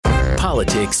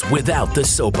politics without the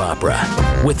soap opera,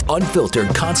 with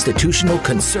unfiltered constitutional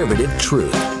conservative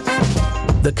truth.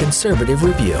 The Conservative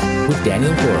Review with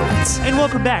Daniel Horowitz. And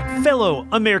welcome back, fellow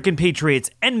American patriots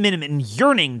and Minutemen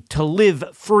yearning to live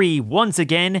free once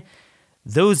again.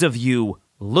 Those of you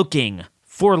looking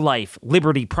for life,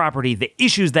 liberty, property, the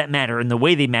issues that matter and the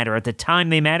way they matter at the time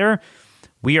they matter.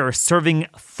 We are serving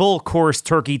full course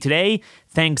turkey today,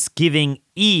 Thanksgiving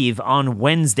Eve on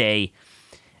Wednesday.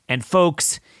 And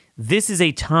folks, this is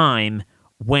a time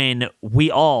when we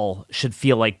all should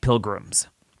feel like pilgrims.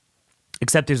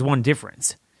 Except there's one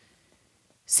difference.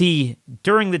 See,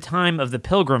 during the time of the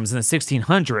Pilgrims in the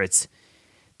 1600s,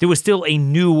 there was still a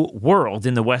new world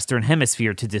in the Western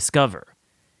Hemisphere to discover.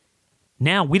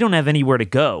 Now we don't have anywhere to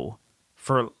go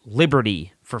for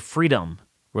liberty, for freedom,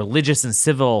 religious and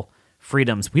civil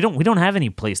freedoms. We don't have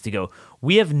any place to go.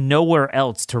 We have nowhere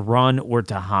else to run or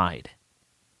to hide.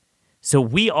 So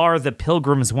we are the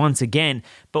pilgrims once again,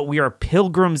 but we are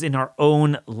pilgrims in our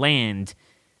own land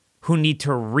who need to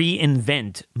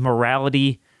reinvent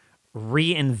morality,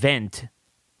 reinvent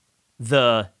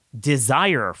the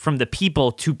desire from the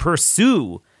people to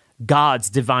pursue God's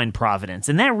divine providence.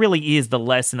 And that really is the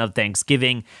lesson of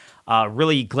Thanksgiving.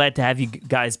 Really glad to have you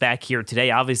guys back here today.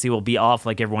 Obviously, we'll be off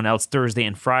like everyone else Thursday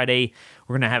and Friday.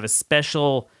 We're going to have a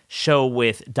special show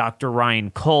with Dr.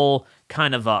 Ryan Cole,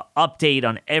 kind of an update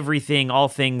on everything, all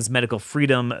things medical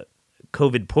freedom,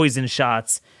 COVID poison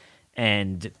shots,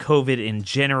 and COVID in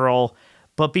general.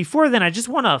 But before then, I just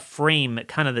want to frame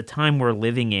kind of the time we're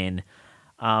living in.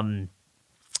 When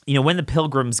the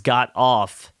Pilgrims got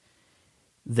off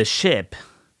the ship,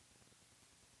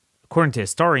 according to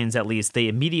historians at least, they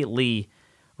immediately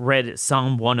read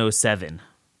Psalm 107.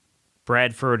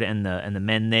 Bradford and the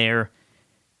men there.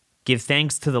 Give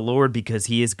thanks to the Lord because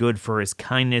he is good, for his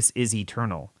kindness is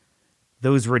eternal.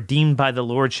 Those redeemed by the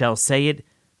Lord shall say it,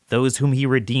 those whom he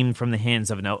redeemed from the hands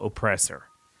of an oppressor.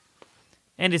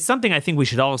 And it's something I think we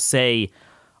should all say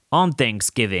on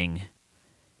Thanksgiving.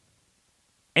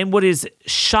 And what is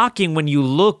shocking when you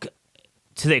look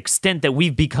to the extent that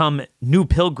we've become new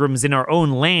pilgrims in our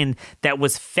own land that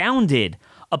was founded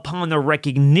upon the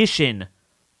recognition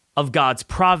of God's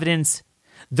providence,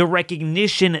 the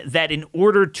recognition that in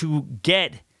order to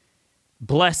get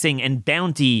blessing and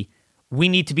bounty, we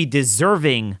need to be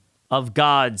deserving of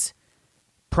God's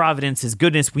providence, his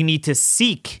goodness. We need to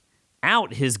seek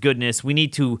out his goodness. We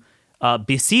need to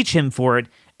beseech him for it.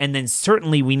 And then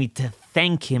certainly we need to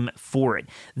thank him for it.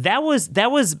 That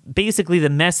was basically the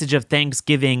message of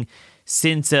Thanksgiving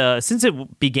since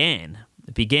it began.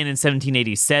 It began in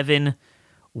 1787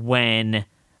 when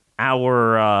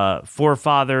our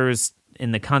forefathers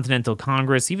in the Continental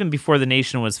Congress, even before the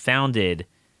nation was founded,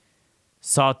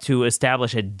 sought to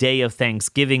establish a day of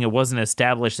Thanksgiving. It wasn't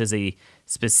established as a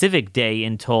specific day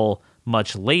until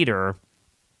much later,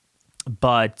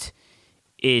 but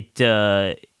it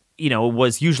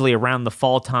was usually around the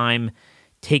fall time,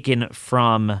 taken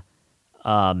from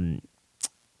the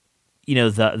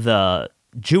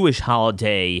Jewish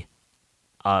holiday,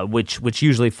 which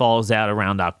usually falls out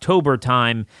around October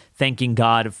time, thanking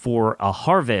God for a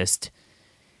harvest.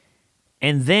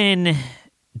 And then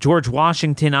George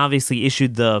Washington obviously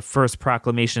issued the first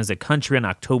proclamation as a country on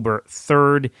October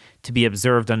 3rd to be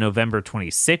observed on November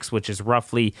 26th, which is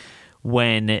roughly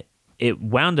when it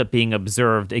wound up being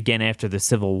observed again after the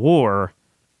Civil War.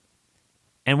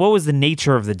 And what was the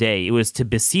nature of the day? It was to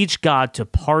beseech God to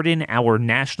pardon our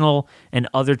national and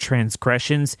other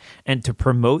transgressions and to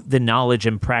promote the knowledge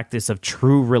and practice of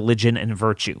true religion and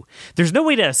virtue. There's no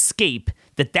way to escape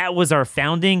that was our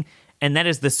founding, and that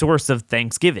is the source of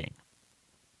Thanksgiving.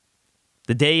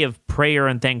 The day of prayer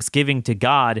and thanksgiving to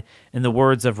God, in the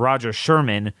words of Roger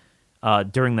Sherman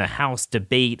during the House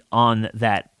debate on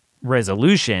that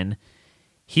resolution,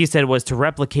 he said was to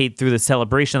replicate through the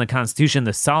celebration of the Constitution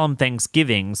the solemn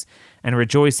thanksgivings and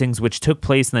rejoicings which took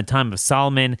place in the time of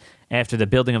Solomon after the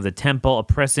building of the temple, a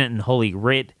precedent in Holy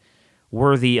Writ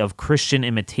worthy of Christian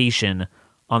imitation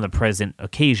on the present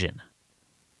occasion.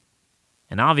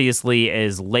 And obviously,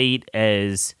 as late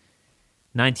as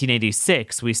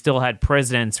 1986, we still had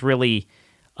presidents really,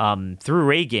 through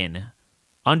Reagan,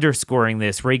 underscoring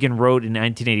this. Reagan wrote in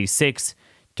 1986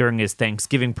 during his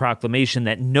Thanksgiving proclamation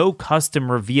that no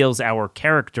custom reveals our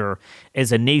character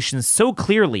as a nation so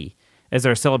clearly as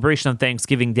our celebration on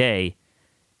Thanksgiving Day.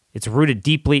 It's rooted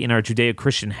deeply in our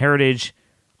Judeo-Christian heritage,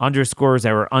 underscores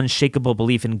our unshakable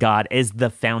belief in God as the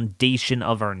foundation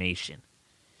of our nation.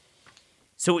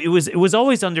 So it was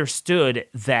always understood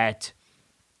that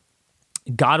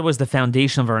God was the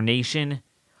foundation of our nation,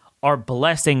 our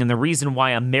blessing, and the reason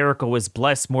why America was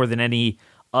blessed more than any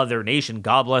other nation,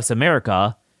 God bless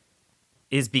America,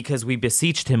 is because we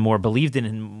beseeched him more, believed in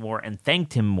him more, and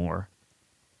thanked him more.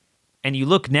 And you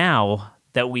look now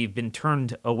that we've been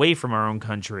turned away from our own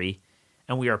country,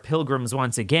 and we are pilgrims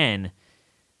once again,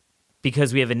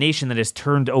 because we have a nation that is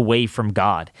turned away from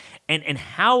God. And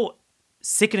how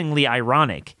sickeningly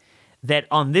ironic that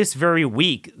on this very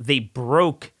week, they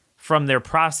broke from their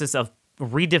process of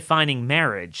redefining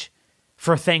marriage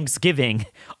for Thanksgiving.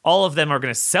 All of them are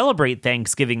going to celebrate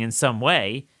Thanksgiving in some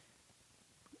way,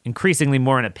 increasingly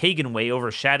more in a pagan way,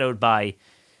 overshadowed by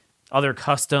other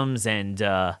customs and,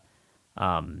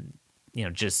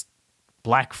 just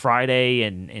Black Friday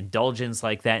and indulgence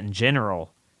like that in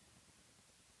general.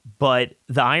 But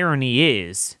the irony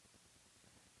is,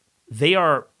 they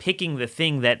are picking the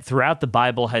thing that throughout the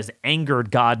Bible has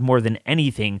angered God more than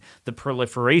anything, the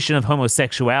proliferation of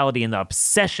homosexuality and the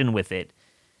obsession with it.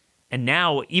 And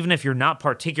now, even if you're not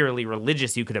particularly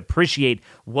religious, you could appreciate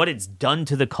what it's done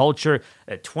to the culture.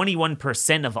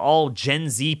 21% of all Gen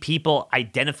Z people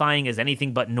identifying as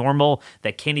anything but normal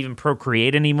that can't even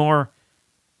procreate anymore.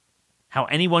 How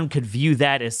anyone could view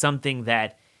that as something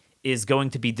that is going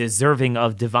to be deserving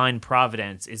of divine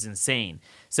providence is insane.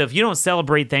 So if you don't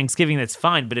celebrate Thanksgiving, that's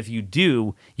fine. But if you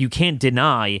do, you can't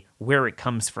deny where it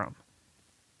comes from.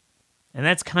 And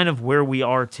that's kind of where we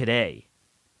are today.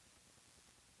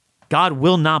 God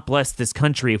will not bless this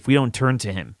country if we don't turn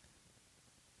to him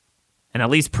and at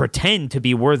least pretend to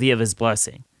be worthy of his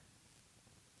blessing.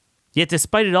 Yet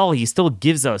despite it all, he still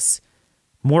gives us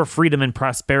more freedom and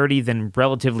prosperity than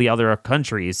relatively other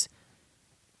countries.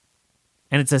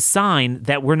 And it's a sign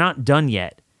that we're not done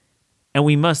yet. And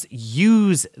we must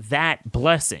use that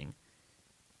blessing,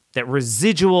 that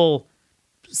residual,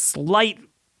 slight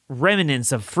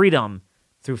remnants of freedom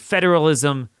through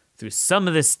federalism, through some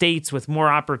of the states with more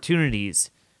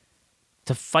opportunities,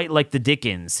 to fight like the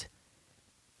Dickens,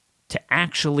 to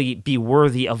actually be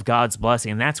worthy of God's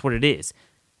blessing. And that's what it is.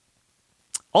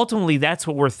 Ultimately, that's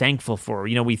what we're thankful for.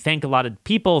 You know, we thank a lot of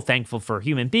people, thankful for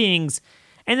human beings,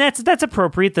 and that's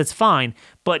appropriate, that's fine.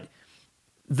 But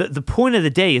the point of the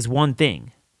day is one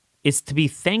thing. It's to be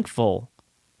thankful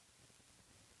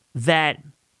that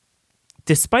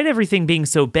despite everything being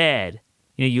so bad,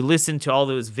 you know, you listen to all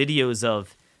those videos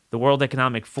of the World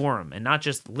Economic Forum, and not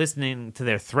just listening to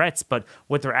their threats, but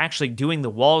what they're actually doing, the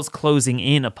walls closing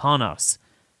in upon us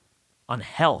on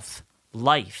health,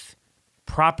 life,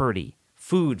 property,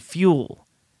 food, fuel.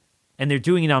 And they're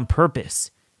doing it on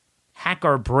purpose. Hack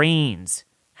our brains,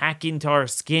 hack into our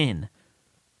skin,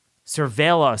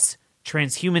 surveil us,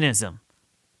 transhumanism.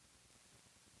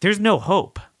 There's no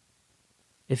hope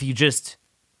if you just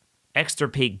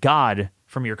extirpate God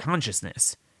from your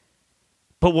consciousness.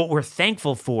 But what we're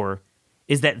thankful for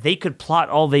is that they could plot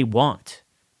all they want.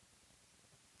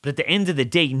 But at the end of the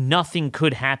day, nothing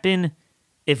could happen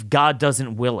if God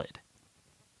doesn't will it.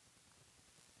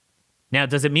 Now,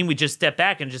 does it mean we just step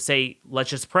back and just say,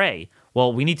 let's just pray?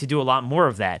 Well, we need to do a lot more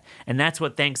of that. And that's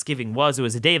what Thanksgiving was. It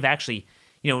was a day of actually,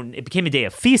 it became a day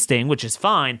of feasting, which is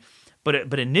fine.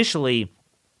 But initially,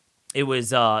 it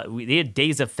was, they had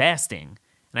days of fasting.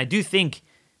 And I do think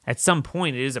at some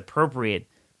point it is appropriate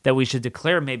that we should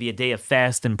declare maybe a day of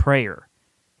fast and prayer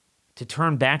to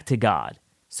turn back to God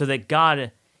so that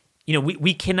God,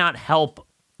 we cannot help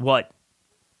what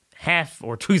half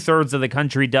or 2/3 of the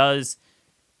country does,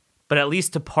 but at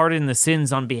least to pardon the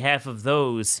sins on behalf of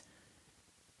those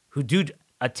who do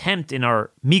attempt in our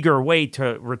meager way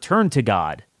to return to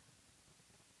God.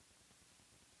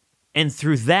 And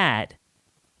through that,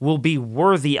 will be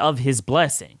worthy of his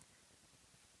blessing.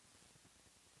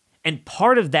 And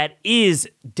part of that is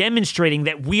demonstrating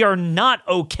that we are not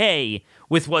okay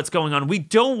with what's going on. We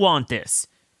don't want this.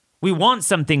 We want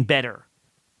something better.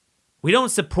 We don't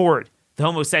support the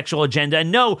homosexual agenda.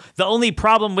 And no, the only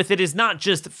problem with it is not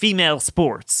just female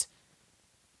sports.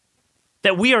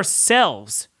 That we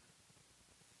ourselves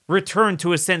return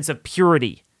to a sense of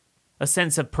purity, a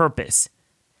sense of purpose.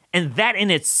 And that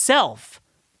in itself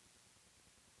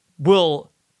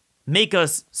will make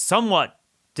us somewhat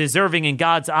deserving in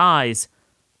God's eyes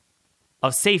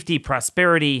of safety,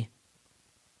 prosperity,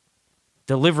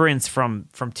 deliverance from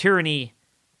tyranny.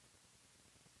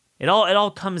 It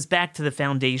all comes back to the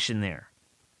foundation there.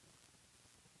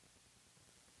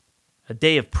 A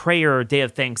day of prayer, a day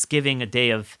of thanksgiving, a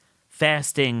day of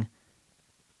fasting.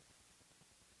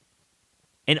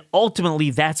 And ultimately,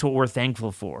 that's what we're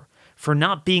thankful for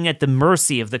not being at the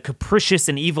mercy of the capricious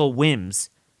and evil whims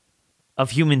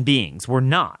of human beings. We're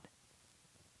not.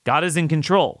 God is in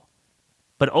control,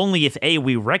 but only if A,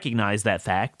 we recognize that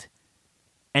fact,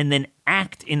 and then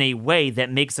act in a way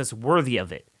that makes us worthy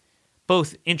of it.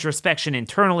 Both introspection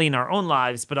internally in our own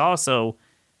lives, but also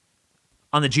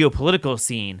on the geopolitical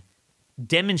scene,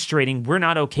 demonstrating we're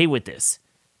not okay with this.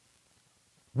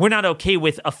 We're not okay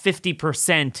with a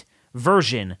 50%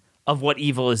 version of what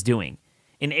evil is doing.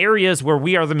 In areas where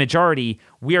we are the majority,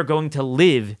 we are going to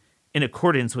live in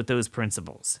accordance with those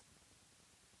principles.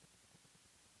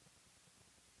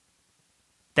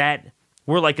 That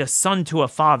we're like a son to a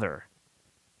father.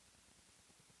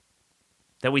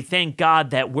 That we thank God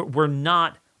that we're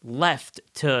not left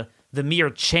to the mere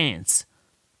chance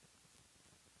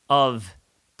of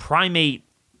primate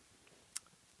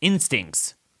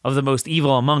instincts of the most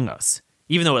evil among us,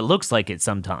 even though it looks like it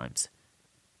sometimes.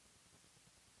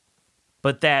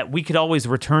 But that we could always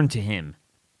return to him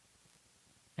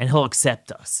and he'll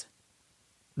accept us.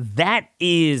 That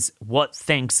is what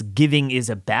Thanksgiving is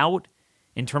about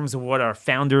in terms of what our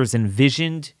founders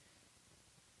envisioned.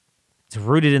 It's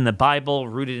rooted in the Bible,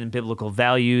 rooted in biblical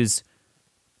values,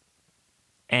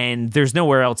 and there's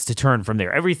nowhere else to turn from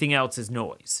there. Everything else is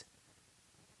noise.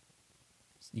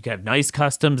 You can have nice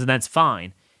customs, and that's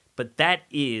fine, but that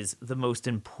is the most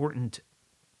important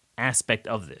aspect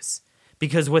of this.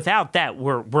 Because without that,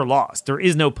 we're lost. There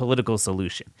is no political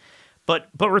solution. But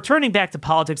returning back to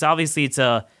politics, obviously it's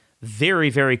a very,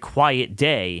 very quiet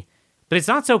day, but it's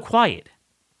not so quiet.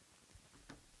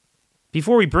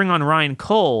 Before we bring on Ryan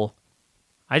Cole,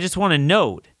 I just want to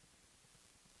note,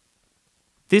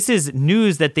 this is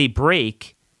news that they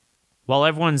break while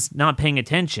everyone's not paying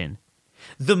attention.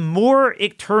 The more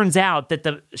it turns out that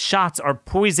the shots are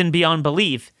poison beyond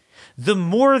belief, the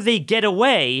more they get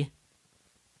away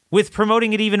with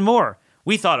promoting it even more.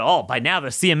 We thought, by now the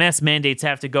CMS mandates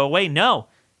have to go away. No,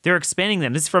 they're expanding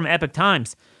them. This is from Epoch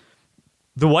Times.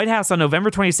 The White House on November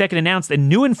 22nd announced a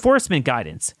new enforcement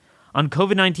guidance on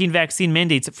COVID-19 vaccine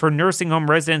mandates for nursing home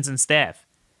residents and staff.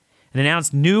 It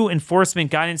announced new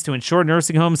enforcement guidance to ensure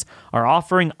nursing homes are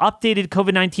offering updated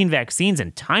COVID-19 vaccines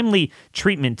and timely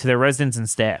treatment to their residents and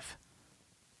staff.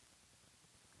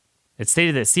 It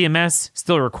stated that CMS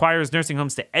still requires nursing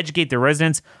homes to educate their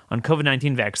residents on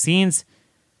COVID-19 vaccines.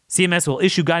 CMS will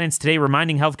issue guidance today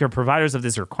reminding healthcare providers of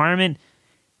this requirement.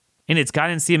 In its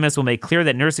guidance, CMS will make clear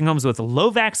that nursing homes with low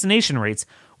vaccination rates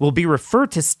will be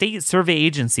referred to state survey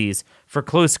agencies for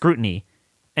close scrutiny,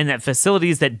 and that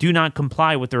facilities that do not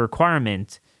comply with the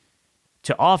requirement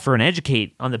to offer and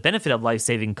educate on the benefit of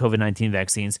life-saving COVID-19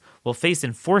 vaccines will face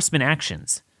enforcement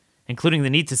actions, including the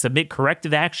need to submit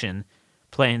corrective action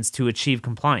plans to achieve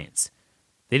compliance.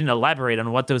 They didn't elaborate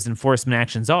on what those enforcement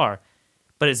actions are,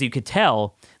 but as you could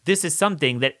tell, this is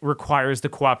something that requires the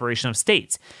cooperation of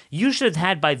states. You should have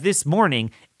had by this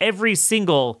morning every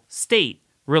single state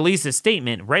release a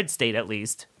statement, red state at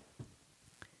least,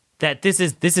 that this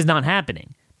is not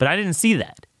happening. But I didn't see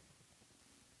that.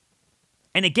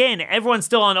 And again, everyone's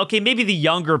still on, okay, maybe the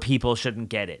younger people shouldn't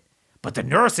get it. But the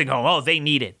nursing home, they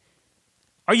need it.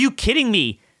 Are you kidding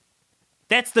me?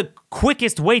 That's the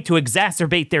quickest way to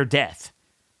exacerbate their death.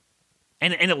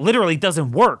 And it literally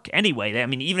doesn't work anyway. I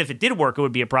mean, even if it did work, it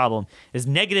would be a problem. Is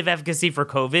negative efficacy for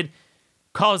COVID,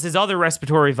 causes other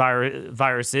respiratory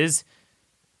viruses,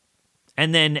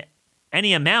 and then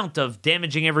any amount of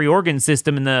damaging every organ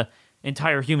system in the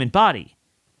entire human body.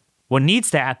 What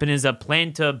needs to happen is a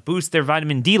plan to boost their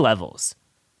vitamin D levels.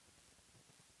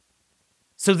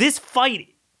 So this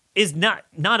fight is not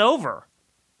over.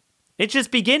 It's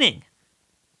just beginning.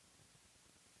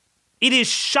 It is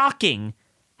shocking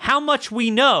how much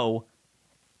we know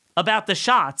about the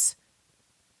shots,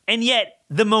 and yet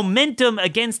the momentum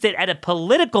against it at a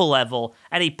political level,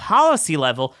 at a policy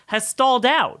level, has stalled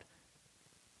out.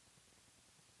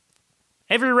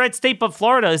 Every red state but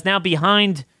Florida is now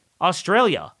behind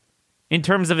Australia in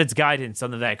terms of its guidance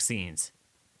on the vaccines.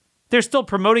 They're still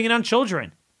promoting it on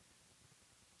children.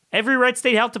 Every red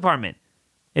state health department.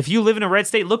 If you live in a red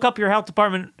state, look up your health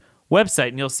department website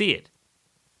and you'll see it.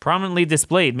 Prominently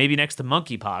displayed, maybe next to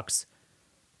monkeypox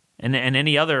and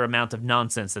any other amount of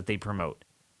nonsense that they promote.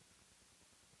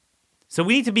 So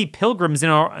we need to be pilgrims in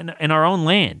our own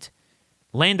land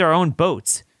our own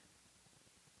boats,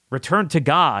 return to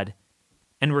God,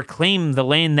 and reclaim the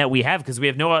land that we have because we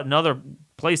have no another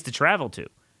place to travel to.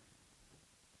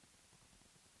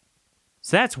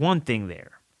 So that's one thing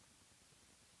there.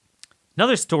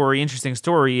 Another story, interesting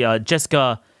story,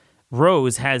 Jessica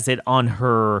Rose has it on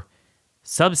her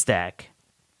Substack,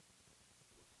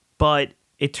 but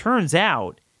it turns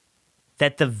out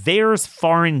that the VAERS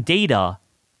foreign data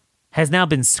has now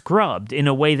been scrubbed in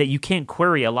a way that you can't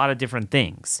query a lot of different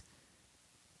things.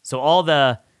 So all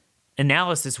the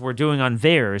analysis we're doing on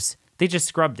VAERS, they just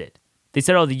scrubbed it. They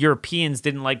said, the Europeans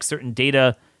didn't like certain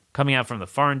data coming out from the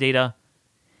foreign data.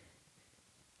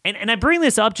 And I bring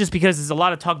this up just because there's a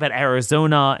lot of talk about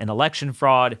Arizona and election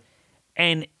fraud.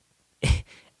 And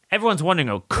everyone's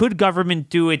wondering, could government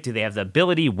do it? Do they have the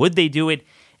ability? Would they do it?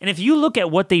 And if you look at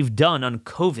what they've done on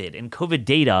COVID and COVID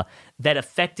data that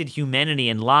affected humanity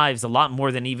and lives a lot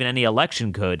more than even any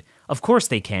election could, of course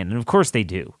they can, and of course they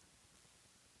do.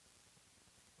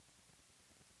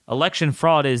 Election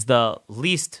fraud is the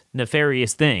least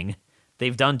nefarious thing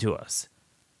they've done to us.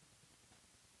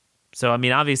 So, I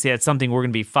mean, obviously that's something we're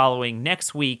going to be following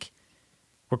next week.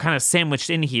 We're kind of sandwiched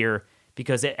in here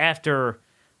because after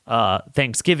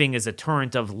Thanksgiving is a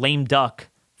torrent of lame duck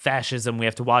fascism we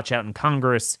have to watch out in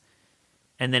Congress.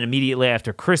 And then immediately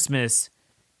after Christmas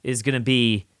is going to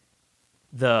be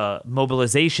the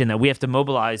mobilization that we have to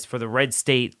mobilize for the red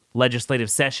state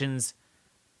legislative sessions.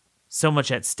 So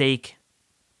much at stake.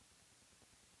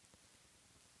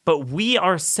 But we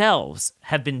ourselves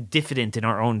have been diffident in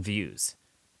our own views.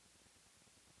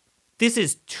 This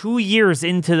is 2 years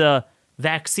into the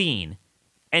vaccine,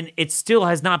 and it still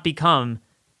has not become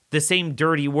the same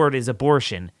dirty word as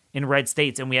abortion in red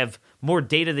states, and we have more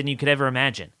data than you could ever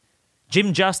imagine.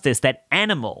 Jim Justice, that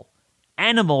animal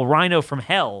rhino from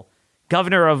hell,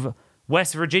 governor of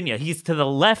West Virginia, he's to the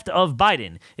left of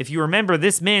Biden. If you remember,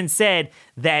 this man said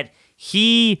that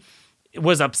he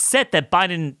was upset that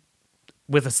Biden,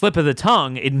 with a slip of the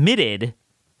tongue, admitted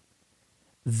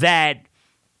that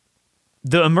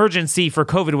the emergency for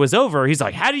COVID was over. He's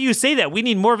like, how do you say that? We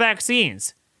need more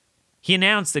vaccines. He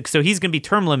announced that, so he's going to be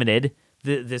term limited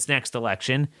this next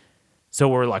election. So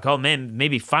we're like, oh man,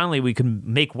 maybe finally we can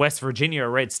make West Virginia a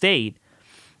red state.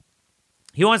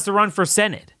 He wants to run for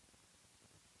Senate.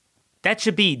 That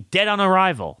should be dead on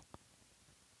arrival.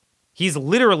 He's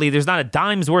literally, there's not a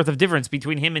dime's worth of difference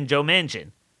between him and Joe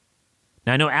Manchin.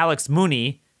 Now I know Alex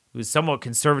Mooney, who's a somewhat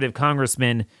conservative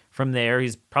congressman from there,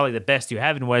 he's probably the best you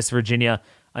have in West Virginia,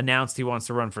 announced he wants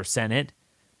to run for Senate.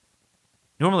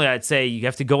 Normally, I'd say you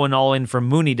have to go all in for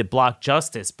Mooney to block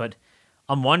Justice, but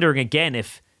I'm wondering again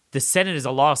if the Senate is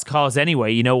a lost cause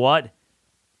anyway. You know what?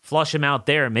 Flush him out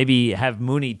there and maybe have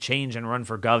Mooney change and run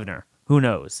for governor. Who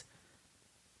knows?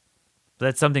 But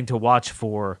that's something to watch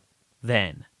for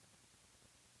then.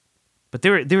 But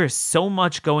there is so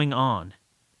much going on.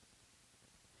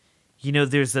 You know,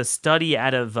 there's a study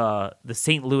out of the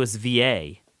St. Louis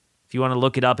VA. If you want to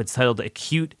look it up, it's titled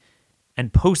Acute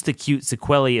and Post-Acute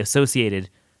Sequelae Associated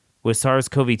with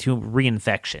SARS-CoV-2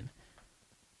 Reinfection.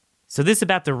 So this is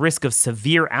about the risk of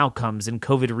severe outcomes in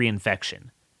COVID reinfection.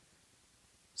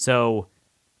 So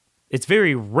it's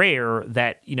very rare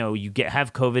that, you know, you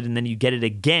have COVID and then you get it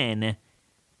again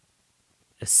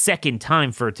a second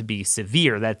time for it to be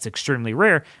severe. That's extremely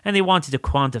rare, and they wanted to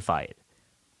quantify it.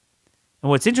 And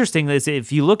what's interesting is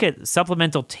if you look at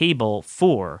supplemental table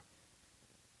 4,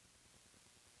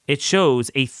 it shows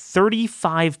a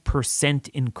 35%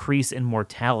 increase in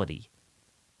mortality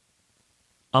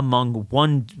among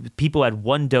people at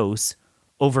one dose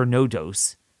over no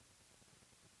dose.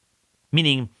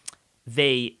 Meaning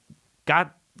they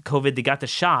got COVID, they got the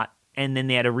shot, and then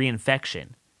they had a reinfection.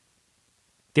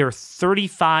 They're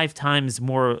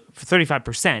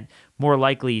 35% more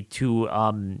likely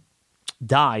to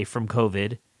die from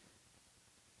COVID,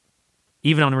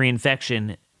 even on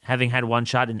reinfection, having had one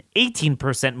shot, and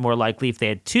 18% more likely if they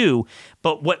had two.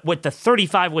 But what the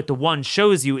 35 with the one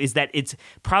shows you is that it's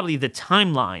probably the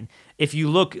timeline. If you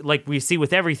look, like we see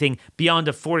with everything, beyond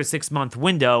a 4 to 6 month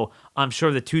window, I'm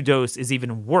sure the 2 dose is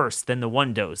even worse than the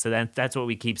 1 dose. So that's what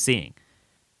we keep seeing.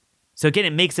 So again,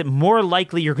 it makes it more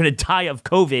likely you're going to die of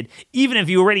COVID, even if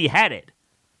you already had it.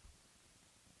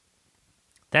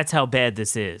 That's how bad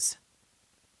this is.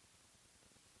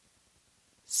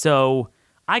 So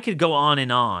I could go on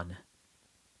and on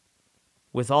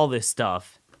with all this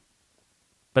stuff,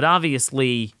 but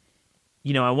obviously,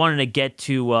 you know, I wanted to get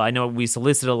to, I know we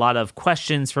solicited a lot of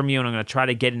questions from you, and I'm going to try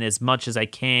to get in as much as I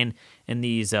can in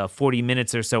these 40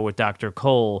 minutes or so with Dr.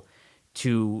 Cole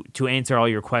to answer all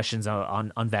your questions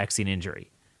on vaccine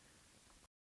injury.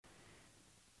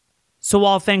 So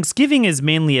while Thanksgiving is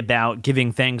mainly about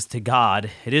giving thanks to God,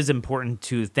 it is important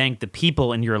to thank the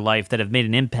people in your life that have made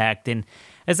an impact. And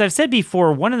as I've said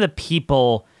before, one of the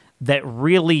people that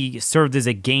really served as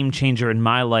a game changer in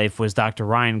my life was Dr.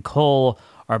 Ryan Cole,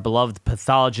 our beloved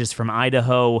pathologist from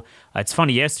Idaho. It's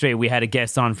funny, yesterday we had a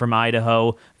guest on from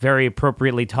Idaho, very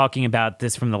appropriately talking about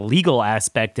this from the legal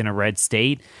aspect in a red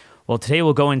state. Well, today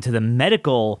we'll go into the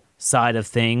medical side of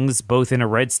things, both in a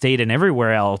red state and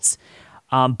everywhere else.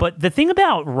 But the thing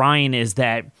about Ryan is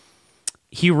that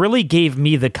he really gave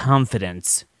me the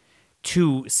confidence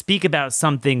to speak about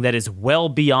something that is well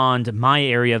beyond my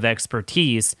area of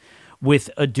expertise with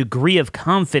a degree of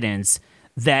confidence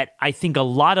that I think a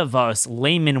lot of us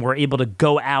laymen were able to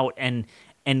go out and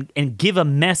and give a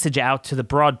message out to the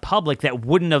broad public that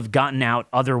wouldn't have gotten out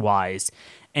otherwise,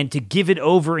 and to give it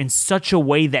over in such a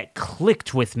way that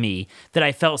clicked with me, that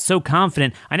I felt so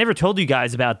confident. I never told you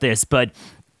guys about this, but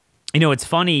it's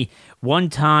funny. One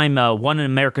time, one in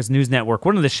America's News Network,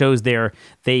 one of the shows there,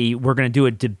 they were going to do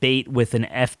a debate with an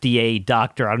FDA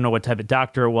doctor. I don't know what type of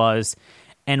doctor it was.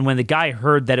 And when the guy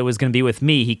heard that it was going to be with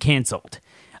me, he canceled.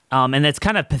 And that's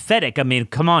kind of pathetic. I mean,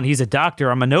 come on, he's a doctor.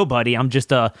 I'm a nobody. I'm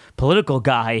just a political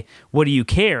guy. What do you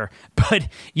care? But,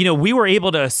 we were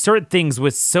able to assert things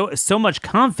with so much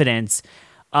confidence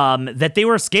that they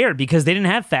were scared because they didn't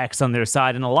have facts on their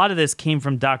side. And a lot of this came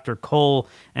from Dr. Cole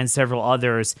and several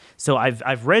others. So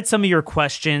I've read some of your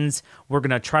questions. We're going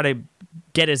to try to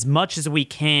get as much as we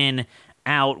can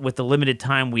out with the limited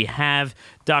time we have.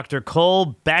 Dr.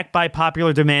 Cole, back by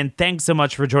popular demand, thanks so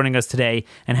much for joining us today,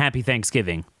 and happy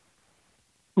Thanksgiving.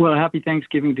 Well, happy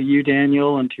Thanksgiving to you,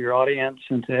 Daniel, and to your audience,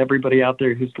 and to everybody out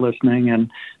there who's listening.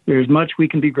 And there's much we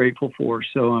can be grateful for.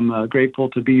 So I'm grateful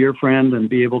to be your friend and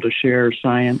be able to share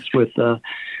science with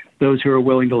those who are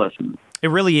willing to listen. It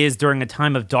really is. During a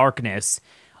time of darkness,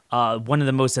 one of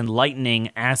the most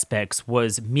enlightening aspects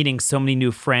was meeting so many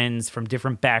new friends from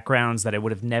different backgrounds that I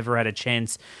would have never had a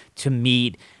chance to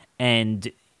meet. And,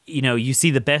 you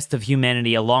see the best of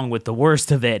humanity along with the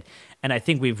worst of it. And I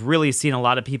think we've really seen a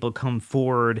lot of people come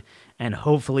forward, and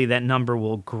hopefully that number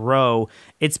will grow.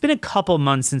 It's been a couple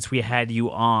months since we had you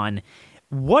on.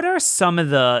 What are some of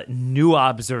the new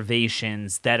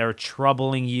observations that are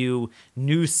troubling you,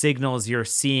 new signals you're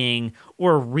seeing,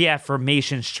 or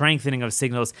reaffirmation, strengthening of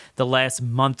signals the last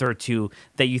month or two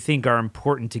that you think are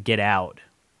important to get out?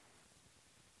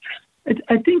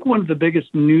 I think one of the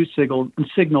biggest new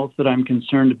signals that I'm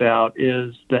concerned about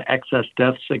is the excess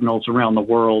death signals around the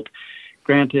world.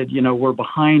 Granted, we're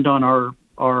behind on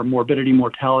our morbidity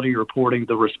mortality reporting,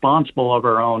 the responsible of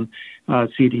our own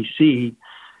CDC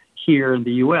here in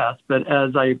the U.S. But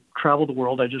as I travel the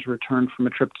world, I just returned from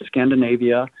a trip to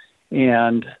Scandinavia,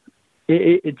 and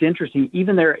it's interesting.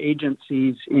 Even their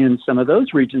agencies in some of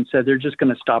those regions said they're just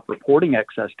going to stop reporting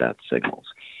excess death signals.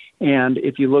 And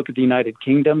if you look at the United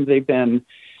Kingdom, they've been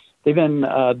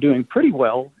doing pretty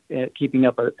well at keeping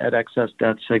up at excess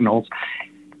death signals.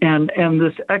 And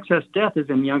this excess death is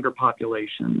in younger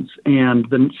populations. And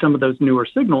some of those newer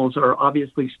signals are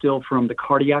obviously still from the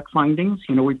cardiac findings.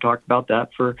 We've talked about that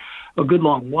for a good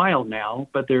long while now,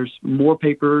 but there's more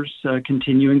papers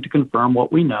continuing to confirm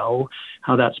what we know,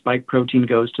 how that spike protein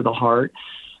goes to the heart.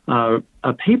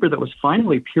 A paper that was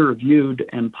finally peer-reviewed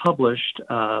and published,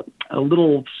 a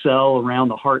little cell around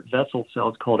the heart vessel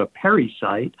cells called a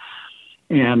pericyte.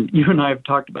 And you and I have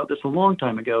talked about this a long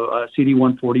time ago.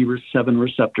 CD147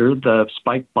 receptor, the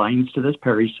spike binds to this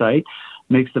pericyte,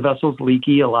 makes the vessels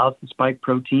leaky, allows the spike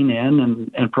protein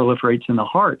in and proliferates in the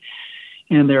heart.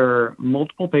 And there are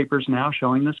multiple papers now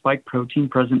showing the spike protein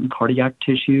present in cardiac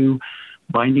tissue,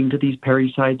 binding to these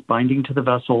pericytes, binding to the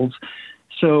vessels.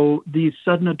 So these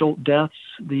sudden adult deaths,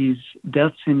 these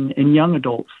deaths in young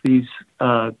adults, these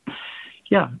sudden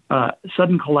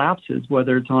collapses,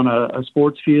 whether it's on a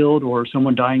sports field or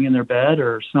someone dying in their bed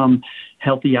or some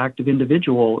healthy, active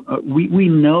individual, we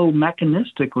know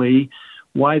mechanistically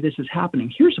why this is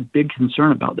happening. Here's a big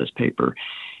concern about this paper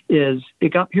is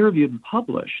it got peer-reviewed and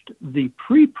published. The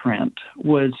preprint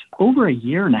was over a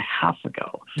year and a half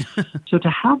ago. So to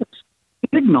have a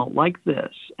signal like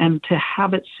this and to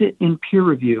have it sit in peer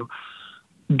review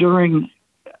during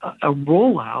a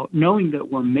rollout, knowing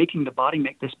that we're making the body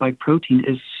make this spike protein,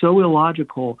 is so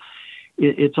illogical.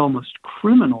 It's almost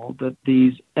criminal that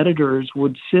these editors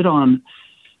would sit on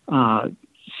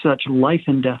such life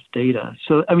and death data.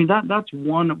 So, I mean, that's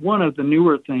one of the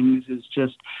newer things is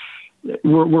just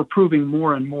we're proving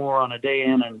more and more on a day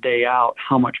in and day out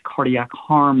how much cardiac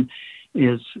harm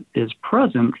is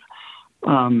present.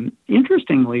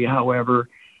 Interestingly, however,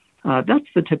 that's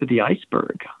the tip of the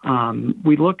iceberg.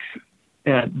 We look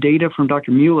at data from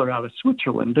Dr. Mueller out of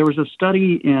Switzerland. There was a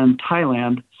study in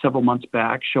Thailand several months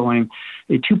back showing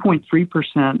a 2.3%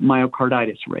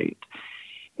 myocarditis rate.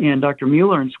 And Dr.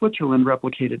 Mueller in Switzerland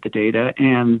replicated the data,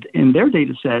 and in their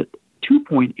data set,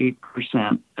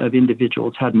 2.8% of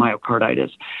individuals had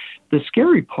myocarditis. The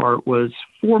scary part was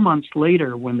 4 months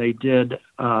later when they did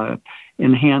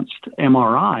enhanced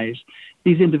MRIs,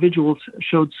 these individuals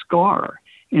showed scar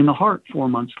in the heart 4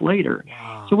 months later.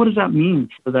 Wow. So what does that mean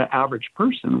for the average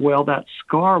person? Well, that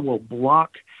scar will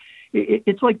block.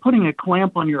 It's like putting a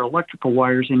clamp on your electrical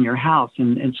wires in your house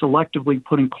and selectively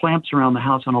putting clamps around the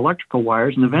house on electrical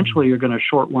wires, and eventually you're going to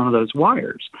short one of those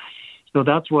wires. So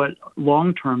that's what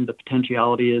long-term the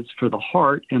potentiality is for the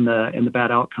heart and the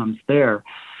bad outcomes there.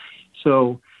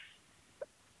 So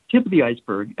tip of the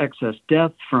iceberg, excess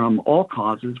death from all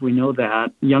causes. We know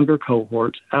that. Younger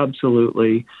cohorts,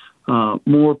 absolutely.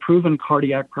 More proven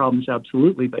cardiac problems,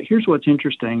 absolutely. But here's what's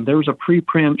interesting. There was a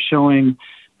preprint showing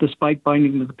the spike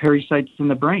binding to the pericytes in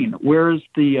the brain. Where is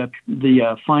the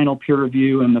final peer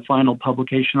review and the final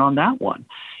publication on that one?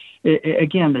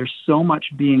 Again, there's so much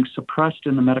being suppressed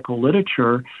in the medical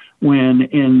literature when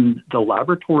in the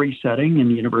laboratory setting, in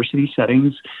the university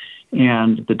settings,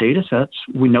 and the data sets,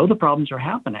 we know the problems are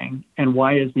happening. And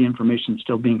why is the information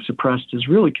still being suppressed is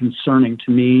really concerning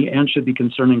to me and should be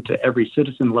concerning to every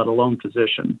citizen, let alone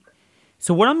physician.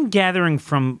 So what I'm gathering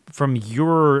from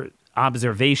your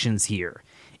observations here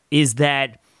is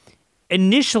that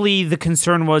initially the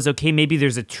concern was, okay, maybe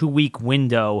there's a 2-week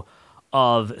window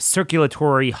of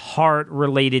circulatory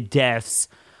heart-related deaths,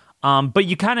 but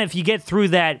you kind of, if you get through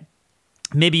that,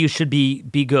 maybe you should be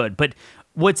good. But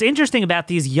what's interesting about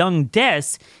these young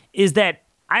deaths is that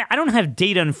I don't have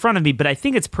data in front of me, but I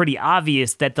think it's pretty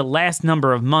obvious that the last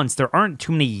number of months, there aren't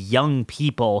too many young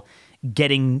people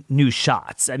getting new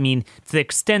shots. I mean, to the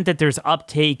extent that there's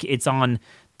uptake, it's on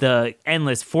the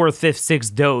endless 4th, 5th,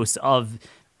 6th dose of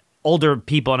older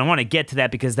people. And I want to get to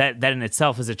that because that in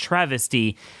itself is a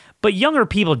travesty. But younger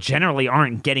people generally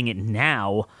aren't getting it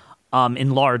now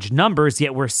in large numbers,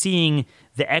 yet we're seeing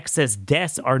the excess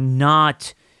deaths are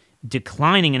not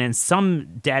declining, and in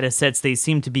some data sets they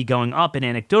seem to be going up, and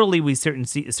anecdotally we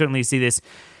certainly see this.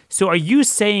 So are you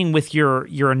saying with your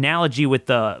analogy with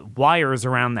the wires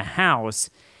around the house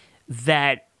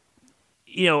that,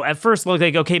 you know, at first looked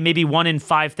like, okay, maybe 1 in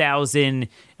 5,000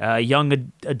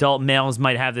 young adult males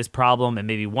might have this problem and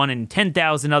maybe 1 in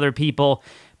 10,000 other people,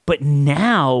 but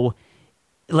now,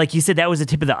 like you said, that was the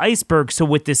tip of the iceberg. So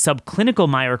with this subclinical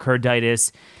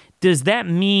myocarditis, does that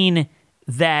mean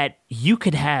that you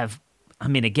could have,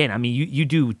 you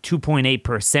do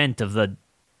 2.8% of the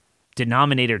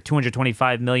denominator,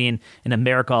 225 million in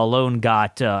America alone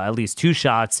got at least 2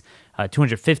 shots,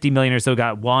 250 million or so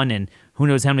got 1, and who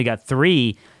knows how many got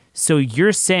 3. So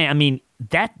you're saying,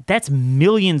 that's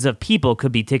millions of people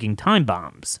could be taking time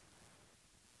bombs.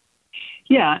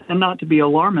 Yeah, and not to be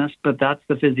alarmist, but that's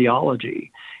the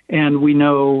physiology. And we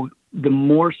know the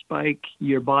more spike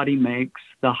your body makes,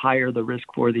 the higher the risk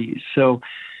for these. So,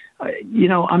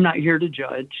 I'm not here to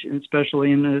judge,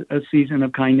 especially in a season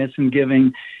of kindness and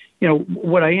giving.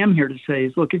 What I am here to say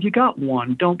is, look, if you got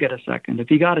 1, don't get a second.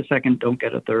 If you got a second, don't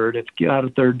get a third. If you got a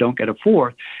third, don't get a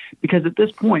fourth. Because at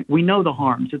this point, we know the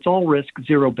harms. It's all risk,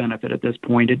 zero benefit at this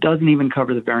point. It doesn't even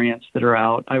cover the variants that are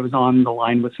out. I was on the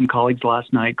line with some colleagues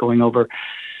last night going over,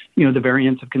 the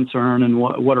variants of concern and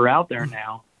what are out there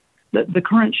now. The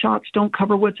current shots don't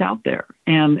cover what's out there.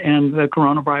 And the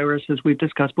coronavirus, as we've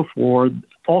discussed before,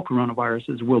 all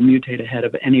coronaviruses will mutate ahead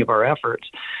of any of our efforts.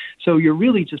 So you're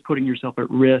really just putting yourself at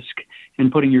risk and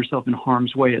putting yourself in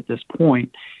harm's way at this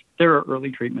point. There are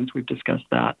early treatments. We've discussed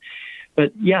that.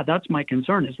 But yeah, that's my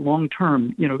concern is long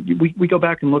term. We go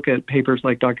back and look at papers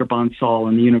like Dr. Bonsall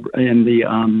in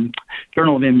the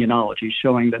Journal of Immunology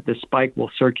showing that this spike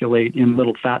will circulate in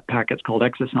little fat packets called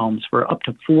exosomes for up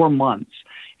to 4 months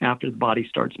after the body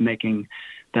starts making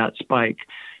that spike.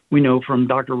 We know from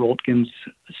Dr. Roltgen's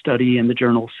study in the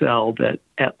journal Cell that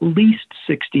at least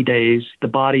 60 days, the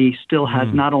body still has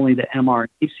not only the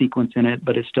mRNA sequence in it,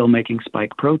 but it's still making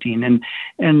spike protein.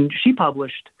 And she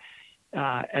published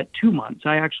at 2 months.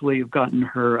 I actually have gotten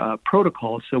her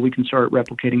protocol so we can start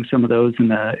replicating some of those in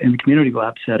the community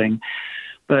lab setting.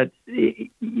 But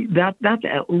that's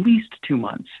at least 2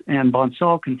 months, and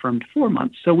Bonsall confirmed 4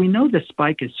 months. So we know this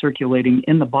spike is circulating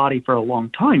in the body for a long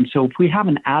time. So if we have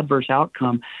an adverse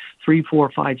outcome 3,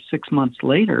 4, 5, 6 months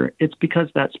later, it's because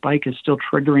that spike is still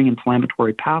triggering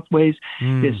inflammatory pathways,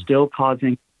 is still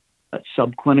causing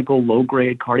subclinical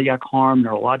low-grade cardiac harm,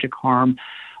 neurologic harm,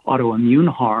 autoimmune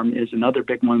harm is another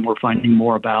big one we're finding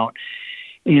more about.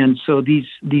 And so these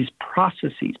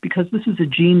processes, because this is a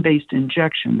gene-based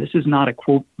injection, this is not a,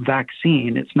 quote,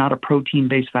 vaccine, it's not a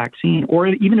protein-based vaccine, or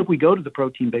even if we go to the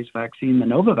protein-based vaccine, the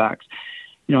Novavax,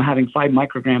 having 5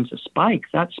 micrograms of spike,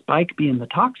 that spike being the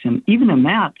toxin, even in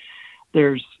that,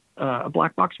 there's a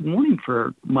black box warning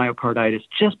for myocarditis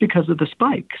just because of the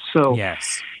spike. So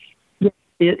yes,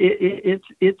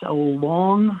 it's a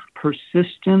long,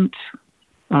 persistent.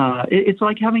 It's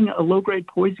like having a low-grade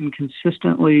poison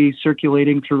consistently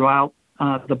circulating throughout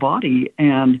the body.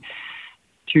 And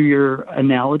to your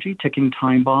analogy, ticking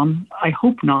time bomb, I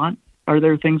hope not. Are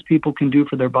there things people can do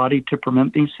for their body to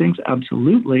prevent these things?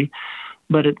 Absolutely.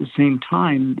 But at the same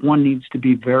time, one needs to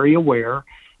be very aware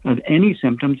of any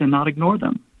symptoms and not ignore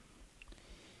them.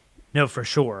 No, for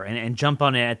sure. And jump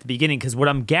on it at the beginning, because what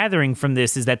I'm gathering from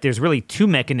this is that there's really two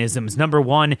mechanisms. Number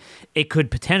one, it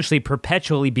could potentially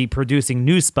perpetually be producing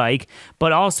new spike,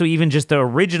 but also even just the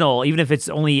original, even if it's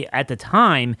only at the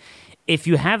time, if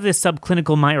you have this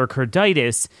subclinical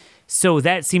myocarditis, so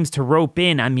that seems to rope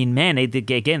in. I mean, man,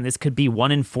 again, this could be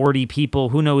 1 in 40 people,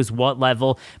 who knows what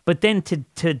level. But then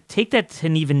to take that to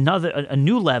an even a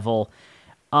new level,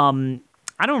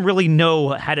 I don't really know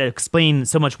how to explain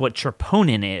so much what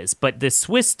troponin is, but the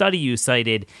Swiss study you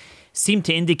cited seemed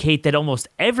to indicate that almost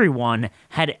everyone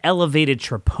had elevated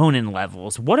troponin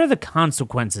levels. What are the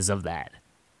consequences of that?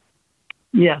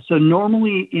 Yeah, so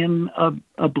normally in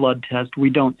a blood test,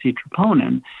 we don't see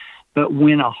troponin, but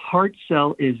when a heart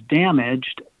cell is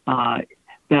damaged,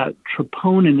 that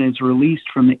troponin is released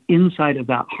from the inside of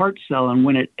that heart cell, and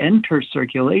when it enters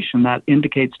circulation, that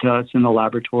indicates to us in the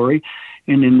laboratory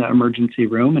and in the emergency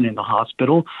room and in the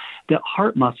hospital that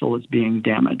heart muscle is being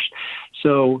damaged.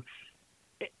 So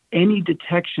any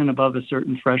detection above a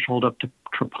certain threshold up to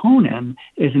troponin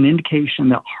is an indication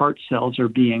that heart cells are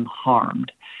being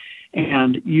harmed.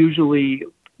 And usually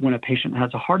when a patient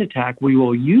has a heart attack, we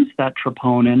will use that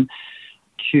troponin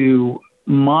to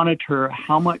monitor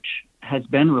how much has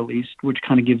been released, which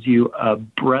kind of gives you a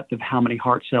breadth of how many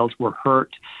heart cells were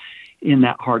hurt in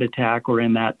that heart attack or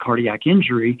in that cardiac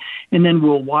injury. And then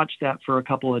we'll watch that for a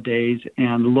couple of days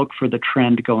and look for the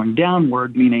trend going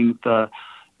downward, meaning the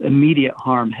immediate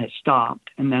harm has stopped.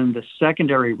 And then the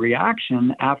secondary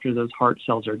reaction after those heart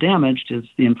cells are damaged is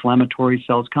the inflammatory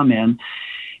cells come in,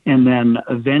 and then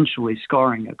eventually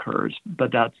scarring occurs.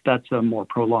 But that's a more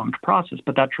prolonged process.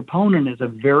 But that troponin is a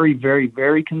very, very,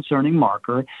 very concerning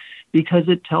marker, because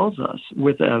it tells us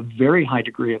with a very high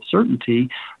degree of certainty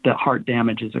that heart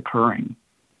damage is occurring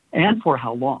and for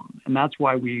how long. And that's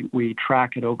why we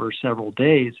track it over several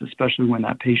days, especially when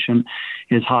that patient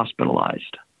is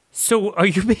hospitalized. So are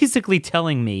you basically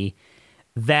telling me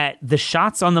that the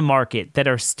shots on the market that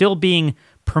are still being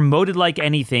promoted like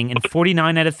anything in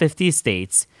 49 out of 50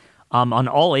 states, on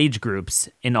all age groups,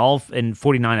 in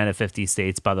 49 out of 50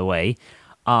 states, by the way,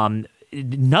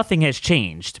 nothing has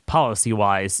changed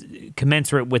policy-wise,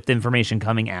 commensurate with the information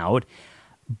coming out.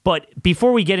 But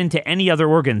before we get into any other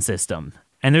organ system,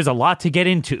 and there's a lot to get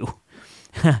into,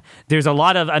 there's a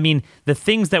lot of, the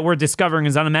things that we're discovering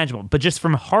is unimaginable. But just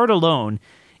from heart alone,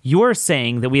 you're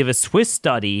saying that we have a Swiss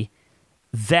study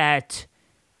that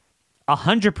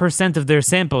 100% of their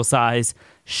sample size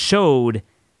showed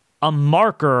a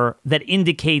marker that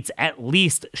indicates at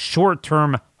least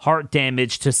short-term heart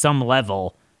damage to some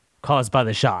level caused by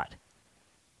the shot.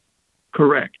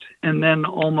 Correct. And then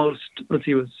almost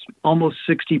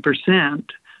 60%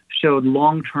 showed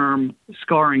long-term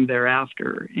scarring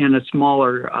thereafter in a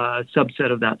smaller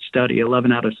subset of that study,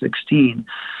 11 out of 16.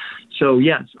 So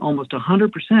yes, almost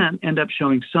 100% end up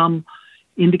showing some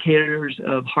indicators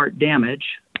of heart damage.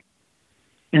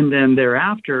 And then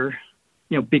thereafter,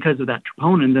 because of that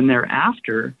troponin, then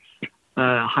thereafter,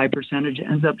 a high percentage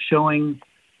ends up showing,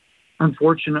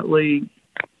 unfortunately,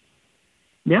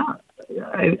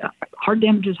 heart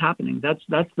damage is happening.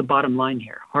 That's the bottom line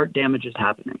here. Heart damage is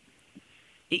happening.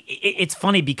 It's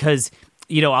funny because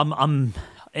I'm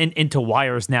into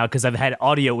wires now because I've had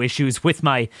audio issues with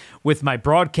my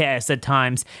broadcast at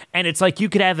times, and it's like you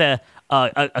could have a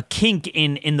kink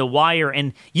in the wire,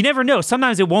 and you never know.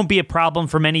 Sometimes it won't be a problem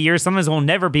for many years. Sometimes it will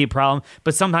never be a problem,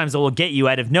 but sometimes it will get you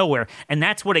out of nowhere, and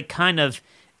that's what it kind of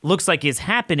looks like is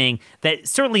happening. That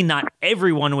certainly not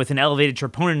everyone with an elevated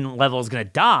troponin level is going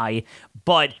to die,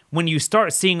 but when you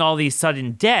start seeing all these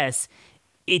sudden deaths,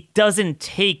 it doesn't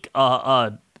take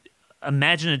a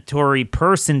imaginatory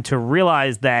person to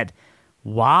realize that,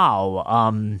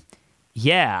 wow,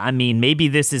 maybe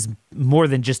this is more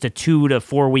than just a 2 to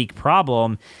 4 week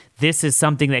problem. This is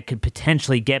something that could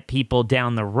potentially get people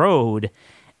down the road.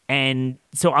 And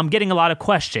so I'm getting a lot of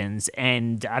questions,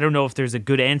 and I don't know if there's a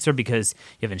good answer because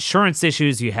you have insurance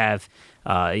issues, you have,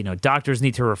 doctors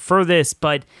need to refer this,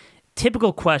 but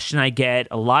typical question I get,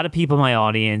 a lot of people in my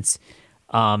audience,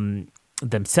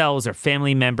 themselves or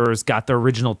family members got the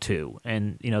original 2,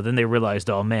 and then they realized,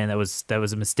 oh man, that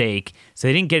was a mistake, so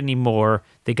they didn't get any more.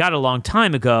 They got a long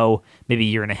time ago, maybe a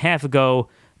year and a half ago,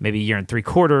 maybe a year and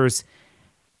 3/4,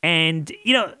 and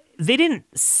they didn't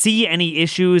see any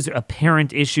issues,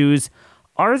 apparent issues.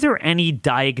 Are there any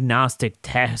diagnostic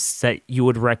tests that you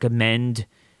would recommend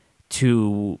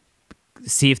to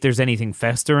see if there's anything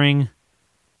festering?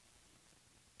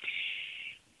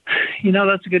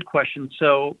 That's a good question.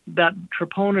 So that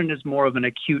troponin is more of an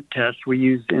acute test we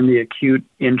use in the acute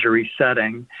injury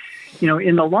setting.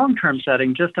 in the long-term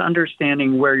setting, just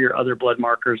understanding where your other blood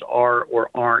markers are or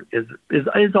aren't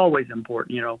is always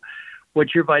important.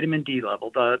 What's your vitamin D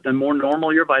level? The more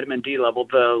normal your vitamin D level,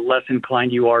 the less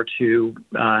inclined you are to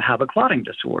have a clotting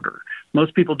disorder.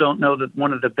 Most people don't know that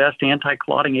one of the best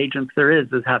anti-clotting agents there is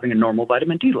having a normal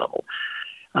vitamin D level.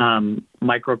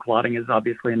 Microclotting is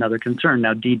obviously another concern.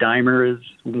 Now, D-dimer is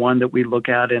one that we look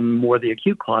at in more the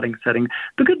acute clotting setting.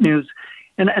 The good news,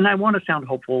 and I want to sound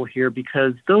hopeful here,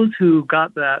 because those who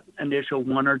got that initial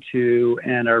 1 or 2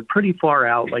 and are pretty far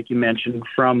out, like you mentioned,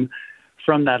 from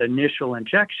that initial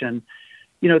injection,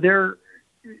 the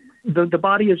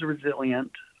body is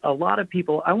resilient. A lot of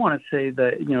people, I want to say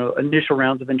that, initial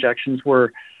rounds of injections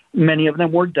many of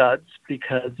them were duds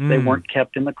because they weren't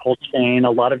kept in the cold chain,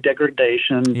 a lot of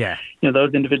degradation. Yeah.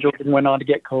 Those individuals went on to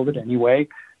get COVID anyway.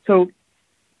 So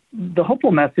the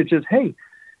hopeful message is, hey,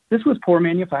 this was poor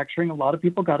manufacturing. A lot of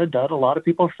people got a dud. A lot of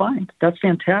people are fine. That's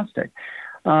fantastic.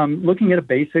 Looking at a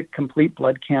basic complete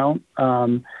blood count,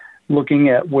 looking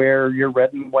at where your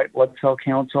red and white blood cell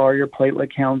counts are, your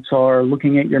platelet counts are,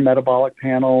 looking at your metabolic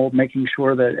panel, making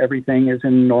sure that everything is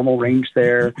in normal range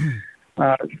there.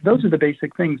 Those are the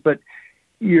basic things, but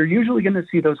you're usually going to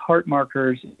see those heart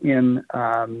markers in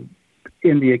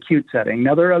the acute setting.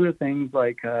 Now, there are other things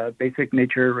like basic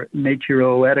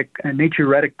natriuretic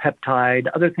peptide,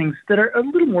 other things that are a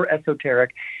little more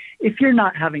esoteric. If you're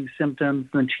not having symptoms,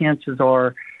 then chances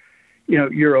are,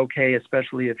 you're okay,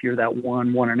 especially if you're that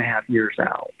 1.5 years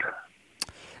out.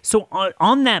 So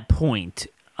on that point,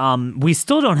 we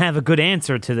still don't have a good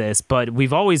answer to this, but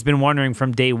we've always been wondering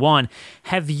from day one,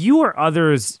 have you or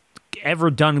others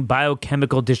ever done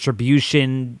biochemical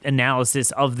distribution analysis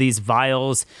of these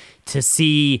vials to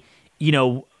see,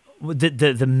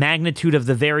 the magnitude of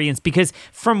the variance? Because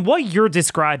from what you're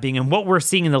describing and what we're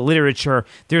seeing in the literature,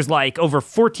 there's like over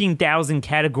 14,000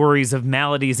 categories of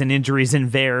maladies and injuries in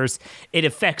VAERS. It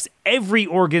affects every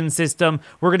organ system.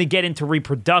 We're going to get into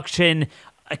reproduction,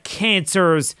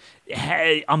 cancers,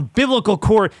 umbilical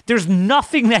cord. There's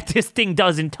nothing that this thing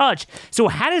doesn't touch. So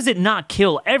how does it not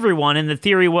kill everyone? And the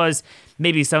theory was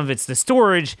maybe some of it's the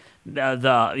storage,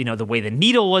 the way the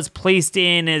needle was placed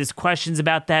in. There's questions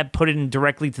about that, put it in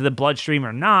directly to the bloodstream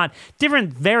or not.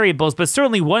 Different variables, but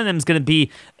certainly one of them is going to be,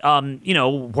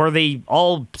 were they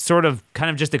all sort of kind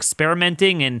of just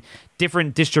experimenting and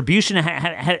different distribution?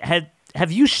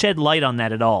 Have you shed light on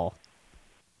that at all?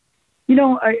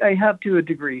 I have to a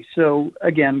degree. So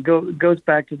again, goes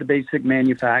back to the basic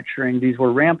manufacturing. These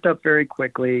were ramped up very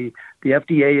quickly. The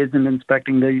FDA isn't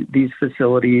inspecting these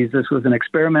facilities. This was an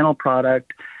experimental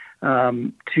product.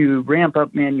 To ramp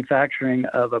up manufacturing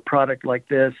of a product like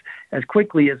this as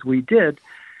quickly as we did,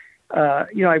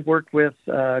 I've worked with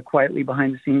quietly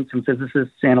behind the scenes some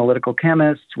physicists, analytical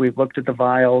chemists. We've looked at the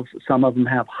vials. Some of them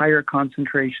have higher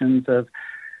concentrations of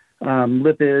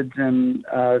lipids, and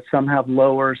some have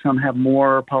lower, some have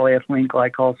more polyethylene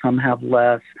glycol, some have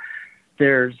less.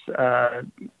 There's,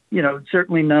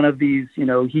 certainly none of these,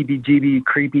 heebie-jeebie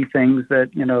creepy things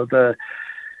that,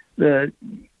 the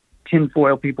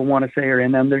tinfoil people want to say are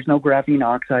in them. There's no graphene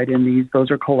oxide in these.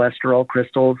 Those are cholesterol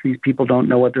crystals. These people don't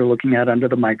know what they're looking at under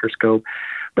the microscope.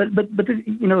 But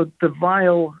the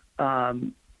vial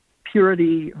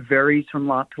purity varies from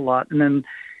lot to lot. And then,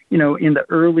 in the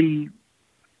early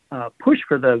push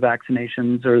for the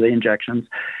vaccinations or the injections,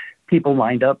 people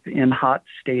lined up in hot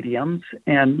stadiums.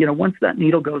 And, once that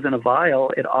needle goes in a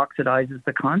vial, it oxidizes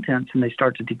the contents and they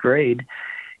start to degrade.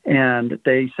 And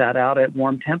they sat out at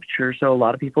warm temperature. So a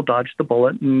lot of people dodged the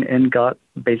bullet and got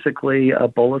basically a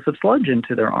bolus of sludge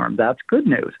into their arm. That's good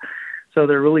news. So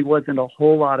there really wasn't a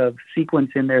whole lot of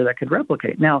sequence in there that could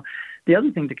replicate. Now, the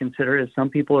other thing to consider is some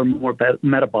people are more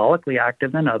metabolically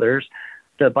active than others.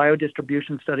 The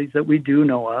biodistribution studies that we do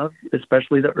know of,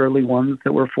 especially the early ones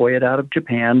that were FOIA'd out of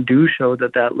Japan, do show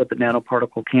that lipid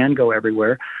nanoparticle can go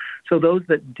everywhere. So those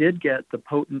that did get the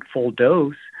potent full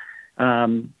dose,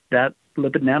 that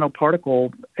lipid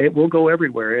nanoparticle, it will go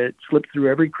everywhere. It slips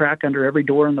through every crack under every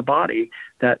door in the body.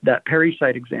 That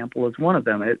perisite example is one of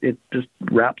them. It just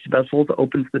wraps vessels,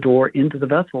 opens the door into the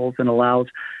vessels, and allows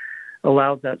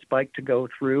that spike to go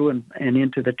through and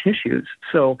into the tissues.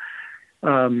 So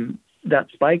that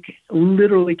spike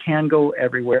literally can go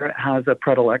everywhere. It has a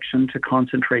predilection to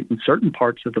concentrate in certain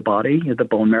parts of the body, the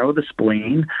bone marrow, the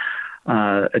spleen,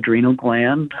 adrenal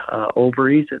gland,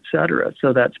 ovaries, etc.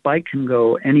 So that spike can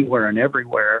go anywhere and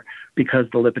everywhere because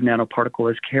the lipid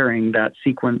nanoparticle is carrying that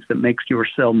sequence that makes your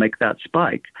cell make that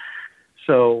spike.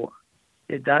 So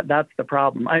that's the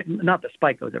problem. Not the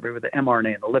spike goes everywhere, the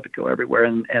mRNA and the lipid go everywhere,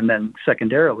 and then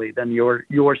secondarily, then your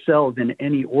cells in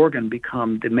any organ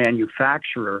become the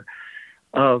manufacturer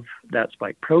of that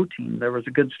spike protein. There was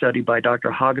a good study by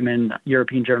Dr. Hageman,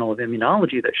 European Journal of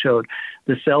Immunology, that showed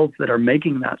the cells that are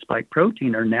making that spike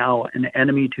protein are now an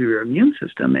enemy to your immune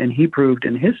system. And he proved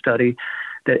in his study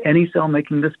that any cell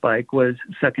making the spike was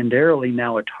secondarily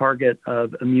now a target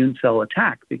of immune cell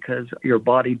attack because your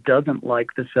body doesn't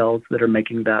like the cells that are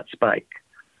making that spike.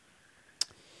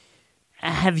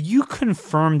 Have you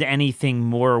confirmed anything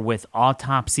more with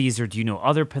autopsies, or do you know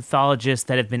other pathologists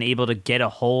that have been able to get a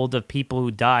hold of people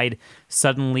who died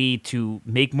suddenly to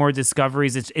make more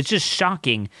discoveries? It's just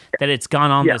shocking that it's gone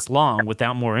on this long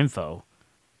without more info.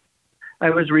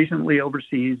 I was recently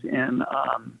overseas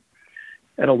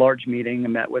at a large meeting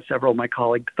and met with several of my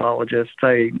colleague pathologists.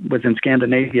 I was in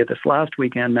Scandinavia this last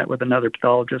weekend, met with another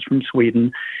pathologist from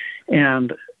Sweden,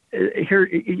 and here,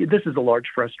 this is a large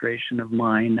frustration of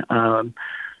mine.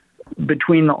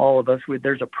 Between all of us,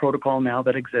 there's a protocol now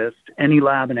that exists. Any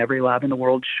lab and every lab in the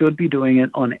world should be doing it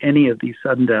on any of these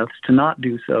sudden deaths. To not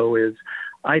do so is,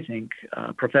 I think,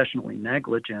 professionally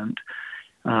negligent.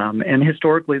 And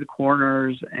historically, the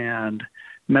coroners and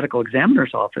medical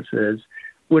examiners' offices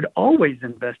would always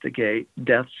investigate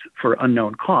deaths for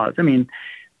unknown cause. I mean,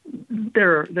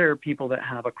 there are people that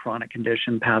have a chronic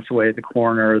condition pass away. The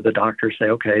coroner, the doctors say,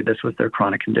 okay, this was their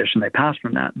chronic condition. They passed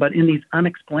from that. But in these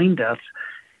unexplained deaths,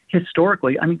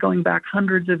 historically, I mean, going back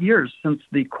hundreds of years since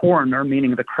the coroner,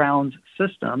 meaning the crown's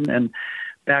system, and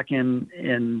back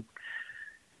in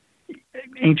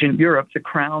ancient Europe, the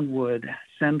crown would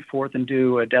send forth and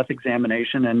do a death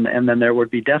examination, and then there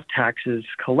would be death taxes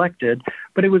collected.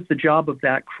 But it was the job of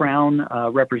that crown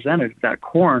representative, that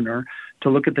coroner, to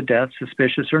look at the death,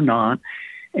 suspicious or not.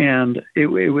 And it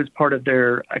was part of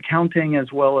their accounting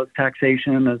as well as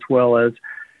taxation, as well as,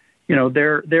 you know,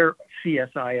 their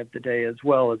CSI of the day as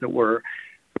well, as it were.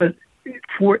 But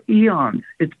for eons,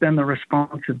 it's been the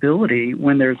responsibility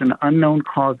when there's an unknown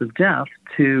cause of death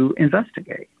to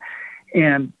investigate.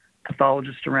 And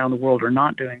pathologists around the world are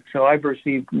not doing so. I've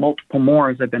received multiple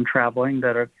more as I've been traveling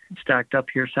that are stacked up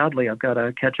here. Sadly, I've got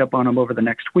to catch up on them over the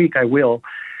next week. I will.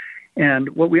 And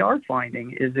what we are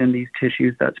finding is in these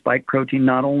tissues that spike protein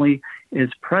not only is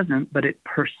present, but it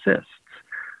persists.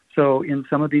 So in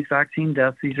some of these vaccine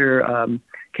deaths, these are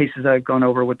cases I've gone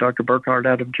over with Dr. Burkhardt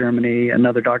out of Germany,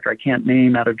 another doctor I can't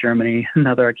name out of Germany,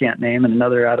 another I can't name, and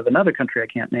another out of another country I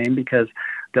can't name because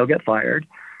they'll get fired.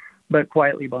 But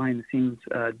quietly behind the scenes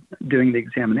doing the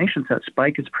examinations, that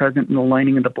spike is present in the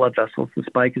lining of the blood vessels. The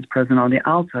spike is present on the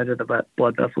outside of the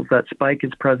blood vessels. That spike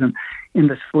is present in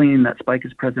the spleen. That spike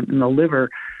is present in the liver.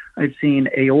 I've seen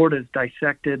aortas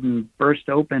dissected and burst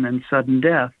open in sudden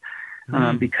death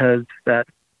because that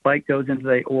spike goes into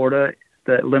the aorta.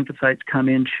 The lymphocytes come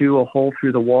in, chew a hole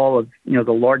through the wall of, you know,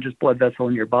 the largest blood vessel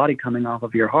in your body coming off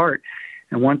of your heart.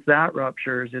 And once that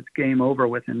ruptures, it's game over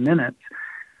within minutes.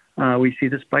 We see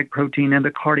the spike protein in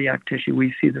the cardiac tissue.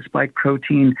 We see the spike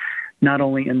protein not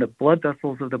only in the blood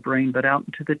vessels of the brain, but out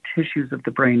into the tissues of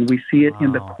the brain. We see it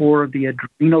in the core of the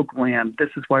adrenal gland. This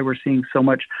is why we're seeing so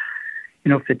much,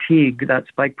 fatigue. That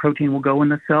spike protein will go in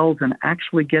the cells and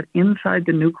actually get inside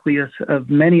the nucleus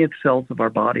of many of the cells of our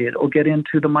body. It will get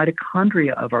into the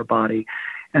mitochondria of our body.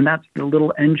 And that's the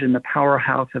little engine, the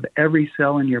powerhouse of every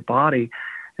cell in your body.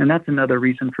 And that's another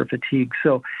reason for fatigue.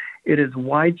 So it is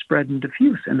widespread and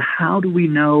diffuse. And how do we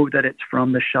know that it's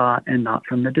from the shot and not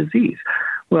from the disease?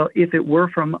 Well, if it were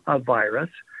from a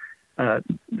virus,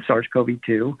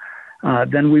 SARS-CoV-2,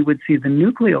 then we would see the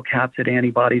nucleocapsid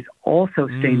antibodies also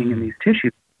staining in these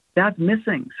tissues. That's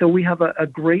missing. So we have a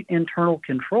great internal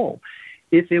control.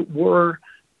 If it were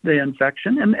the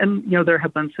infection, and there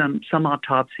have been some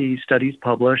autopsy studies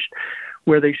published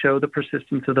where they show the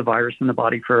persistence of the virus in the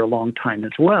body for a long time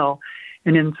as well.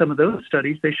 And in some of those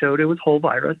studies, they showed it was whole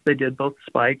virus. They did both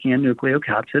spike and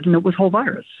nucleocapsid, and it was whole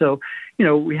virus. So,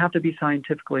 we have to be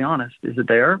scientifically honest. Is it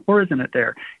there or isn't it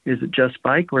there? Is it just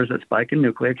spike or is it spike and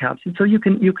nucleocapsid? So you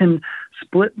can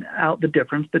split out the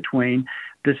difference between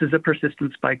this is a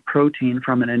persistent spike protein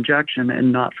from an injection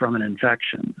and not from an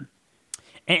infection.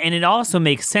 And it also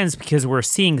makes sense because we're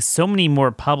seeing so many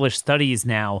more published studies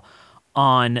now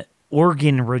on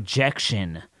organ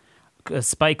rejection. A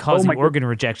spike causing organ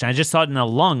rejection. I just saw it in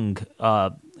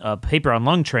a paper on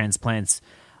lung transplants.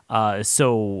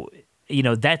 So,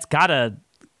 that's got to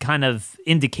kind of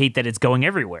indicate that it's going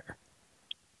everywhere.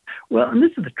 Well, and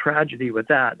this is the tragedy with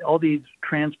that. All these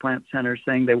transplant centers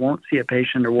saying they won't see a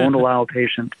patient or won't allow a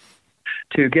patient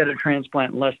to get a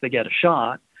transplant unless they get a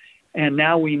shot. And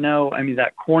now we know,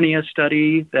 that cornea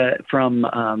study that from,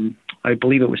 I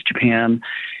believe it was Japan,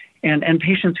 and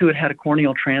patients who had a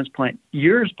corneal transplant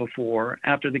years before,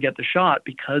 after they get the shot,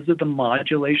 because of the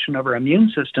modulation of our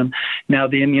immune system, now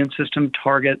the immune system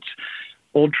targets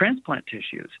old transplant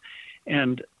tissues.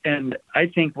 And I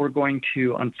think we're going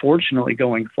to, unfortunately,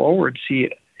 going forward, see,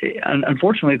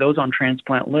 unfortunately, those on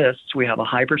transplant lists, we have a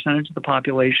high percentage of the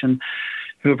population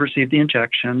who have received the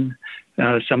injection.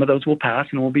 Some of those will pass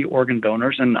and will be organ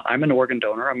donors. And I'm an organ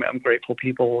donor. I'm grateful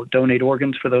people donate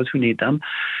organs for those who need them.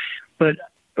 But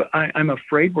I'm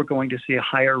afraid we're going to see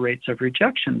higher rates of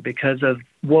rejection because of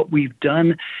what we've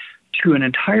done to an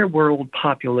entire world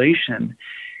population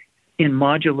in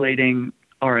modulating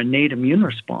our innate immune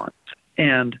response.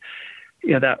 And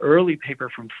that early paper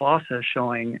from Fossa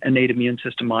showing innate immune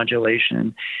system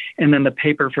modulation, and then the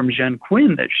paper from Zhen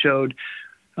Qin that showed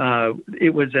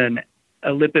it was a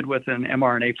lipid with an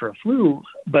mRNA for a flu,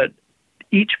 but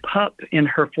each pup in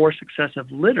her 4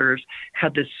 successive litters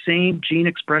had the same gene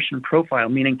expression profile,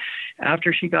 meaning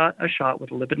after she got a shot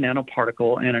with a lipid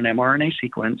nanoparticle and an mRNA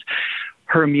sequence,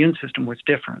 her immune system was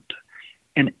different.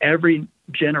 And every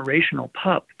generational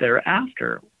pup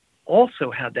thereafter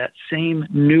also had that same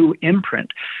new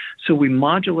imprint. So we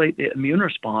modulate the immune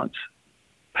response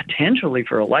potentially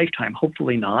for a lifetime,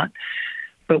 hopefully not,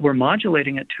 but we're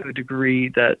modulating it to a degree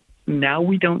that now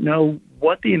we don't know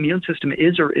what the immune system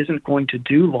is or isn't going to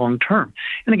do long term.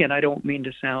 And again, I don't mean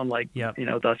to sound like,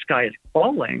 the sky is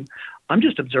falling. I'm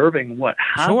just observing what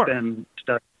has been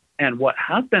studied and what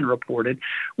has been reported,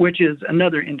 which is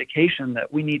another indication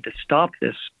that we need to stop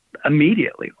this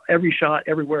immediately. Every shot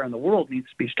everywhere in the world needs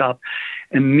to be stopped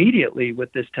immediately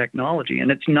with this technology.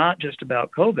 And it's not just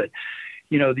about COVID.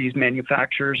 These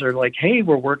manufacturers are like, hey,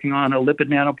 we're working on a lipid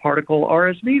nanoparticle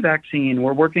RSV vaccine.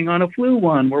 We're working on a flu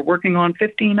one. We're working on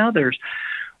 15 others.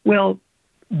 Well,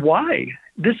 why?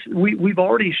 We've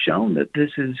already shown that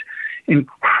this is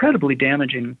incredibly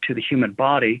damaging to the human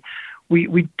body.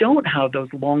 We don't have those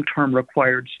long-term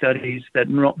required studies that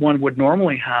one would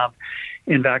normally have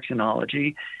in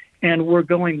vaccinology. And we're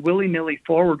going willy-nilly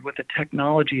forward with a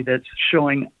technology that's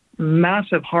showing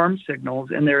massive harm signals,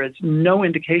 and there is no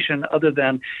indication other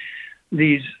than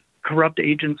these corrupt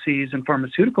agencies and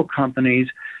pharmaceutical companies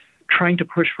trying to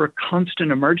push for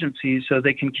constant emergencies so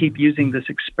they can keep using this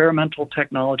experimental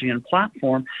technology and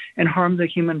platform and harm the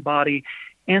human body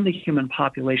and the human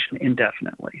population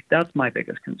indefinitely. That's my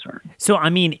biggest concern. So,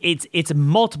 I mean, it's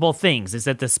multiple things. It's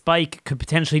that the spike could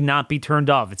potentially not be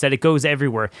turned off. It's that it goes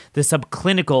everywhere. The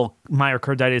subclinical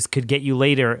myocarditis could get you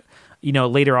later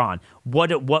on.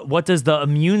 What does the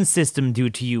immune system do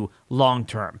to you long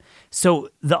term? So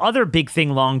the other big thing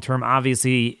long term,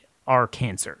 obviously, are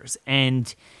cancers.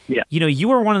 And you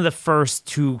were one of the first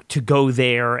to go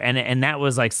there, and that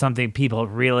was like something people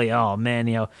really,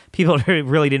 people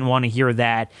really didn't want to hear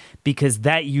that, because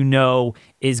that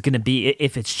is going to be,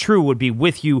 if it's true, would be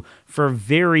with you for a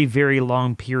very, very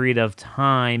long period of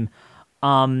time.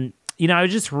 I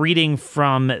was just reading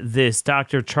from this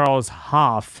Dr. Charles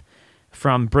Hoff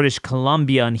from British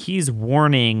Columbia, and he's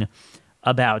warning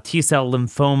about T-cell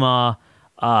lymphoma,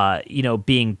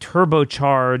 being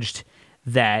turbocharged,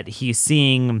 that he's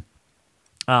seeing,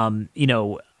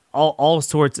 all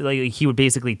sorts. Like, he would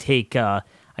basically take,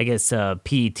 PET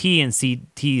and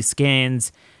CT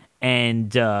scans,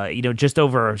 and just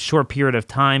over a short period of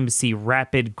time, see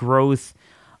rapid growth.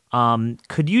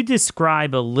 Could you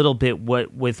describe a little bit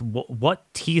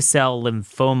what T-cell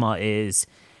lymphoma is,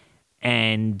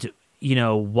 and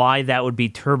why that would be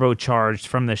turbocharged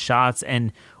from the shots,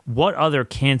 and what other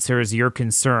cancers you're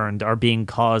concerned are being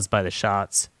caused by the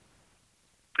shots?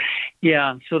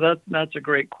 Yeah, so that's a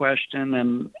great question,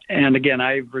 and again,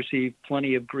 I've received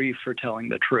plenty of grief for telling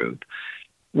the truth.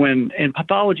 When in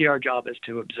pathology, our job is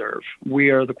to observe. We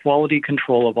are the quality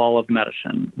control of all of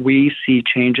medicine. We see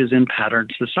changes in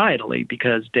patterns societally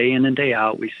because day in and day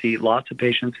out, we see lots of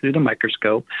patients through the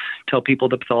microscope. Tell people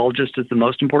the pathologist is the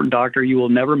most important doctor you will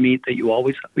never meet, that you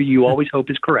always hope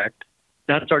is correct.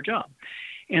 That's our job.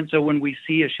 And so when we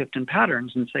see a shift in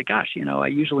patterns and say, gosh, I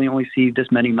usually only see this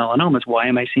many melanomas, why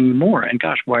am I seeing more? And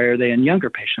gosh, why are they in younger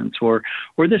patients, or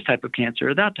this type of cancer,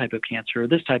 or that type of cancer, or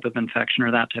this type of infection,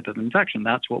 or that type of infection?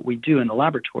 That's what we do in the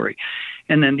laboratory.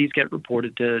 And then these get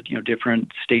reported to,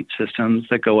 different state systems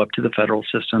that go up to the federal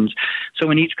systems.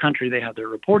 So in each country, they have their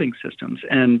reporting systems.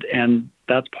 And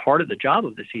that's part of the job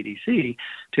of the CDC,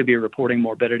 to be reporting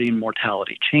morbidity and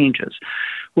mortality changes.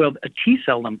 Well, a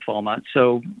T-cell lymphoma,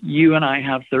 so you and I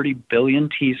have 30 billion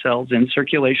T cells in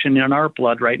circulation in our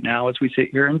blood right now as we sit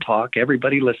here and talk.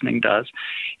 Everybody listening does.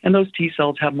 And those T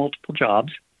cells have multiple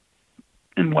jobs.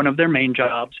 And one of their main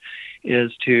jobs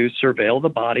is to surveil the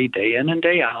body day in and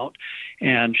day out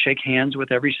and shake hands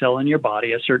with every cell in your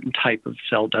body. A certain type of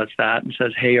cell does that and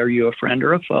says, hey, are you a friend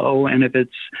or a foe? And if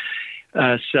it's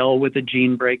a cell with a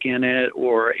gene break in it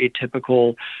or a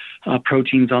typical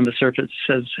proteins on the surface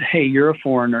says, hey, you're a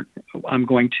foreigner. I'm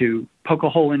going to poke a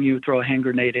hole in you, throw a hand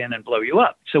grenade in, and blow you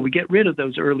up. So we get rid of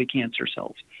those early cancer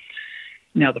cells.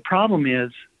 Now, the problem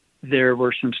is there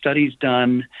were some studies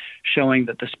done showing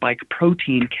that the spike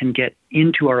protein can get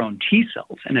into our own T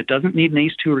cells, and it doesn't need an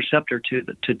ACE2 receptor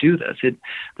to do this.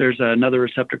 There's another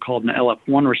receptor called an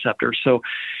LF1 receptor. So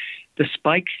the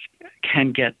spike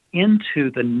can get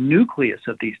into the nucleus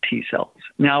of these T cells.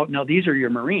 Now these are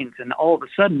your Marines, and all of a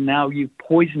sudden now you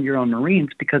poison your own Marines,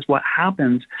 because what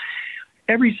happens,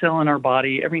 every cell in our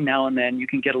body, every now and then you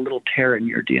can get a little tear in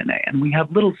your DNA, and we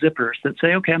have little zippers that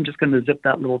say, okay, I'm just going to zip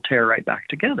that little tear right back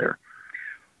together.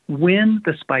 When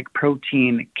the spike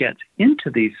protein gets into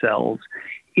these cells,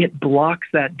 it blocks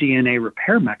that DNA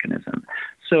repair mechanism.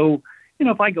 So,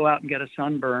 if I go out and get a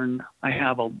sunburn, I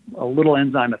have a little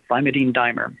enzyme, a thymidine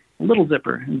dimer, a little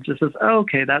zipper, and it just says, oh,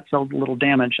 okay, that cell's a little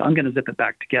damaged. I'm going to zip it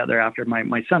back together after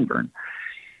my sunburn.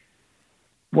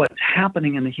 What's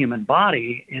happening in the human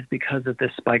body is because of this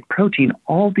spike protein,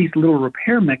 all these little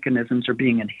repair mechanisms are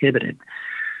being inhibited.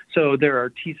 So there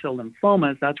are T-cell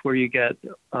lymphomas. That's where you get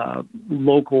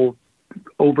local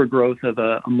overgrowth of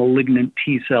a malignant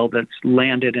T-cell that's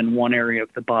landed in one area of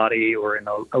the body or in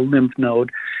a lymph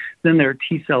node. Then there are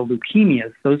T-cell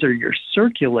leukemias. Those are your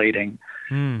circulating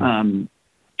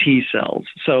T-cells.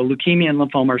 So leukemia and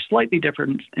lymphoma are slightly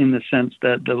different in the sense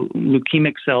that the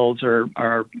leukemic cells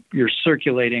are your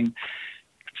circulating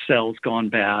cells gone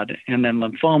bad, and then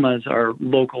lymphomas are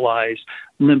localized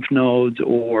lymph nodes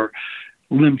or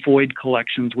lymphoid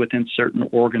collections within certain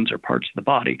organs or parts of the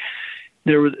body.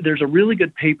 There's a really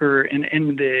good paper, and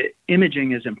the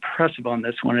imaging is impressive on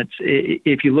this one.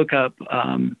 If you look up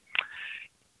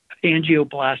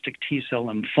angioblastic T-cell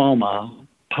lymphoma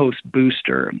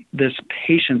post-booster, this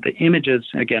patient, the images,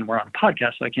 again, we're on a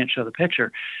podcast, so I can't show the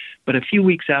picture, but a few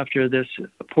weeks after this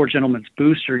poor gentleman's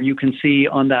booster, you can see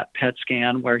on that PET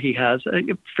scan where he has a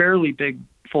fairly big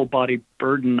full-body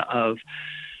burden of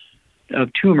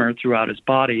tumor throughout his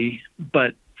body,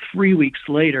 but 3 weeks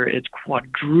later, it's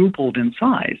quadrupled in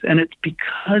size. And it's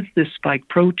because this spike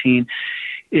protein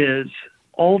is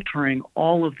altering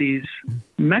all of these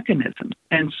mechanisms.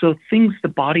 And so things the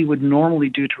body would normally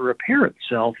do to repair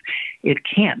itself, it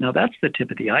can't. Now, that's the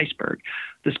tip of the iceberg.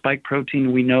 The spike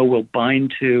protein we know will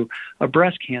bind to a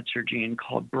breast cancer gene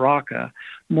called BRCA.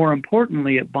 More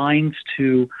importantly, it binds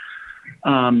to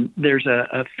there's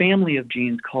a family of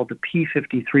genes called the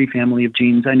P53 family of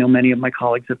genes. I know many of my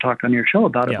colleagues have talked on your show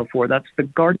about it before. That's the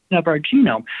guardian of our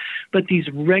genome. But these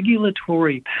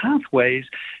regulatory pathways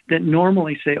that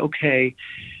normally say, okay,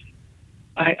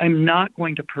 I'm not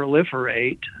going to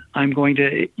proliferate. I'm going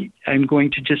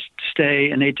to just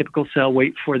stay an atypical cell,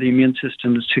 wait for the immune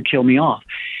systems to kill me off.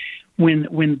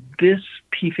 When this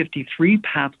P53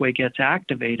 pathway gets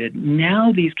activated,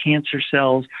 now these cancer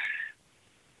cells,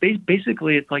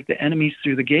 basically, it's like the enemies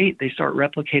through the gate. They start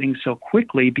replicating so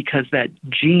quickly because that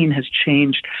gene has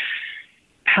changed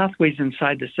pathways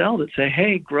inside the cell that say,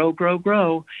 hey, grow, grow,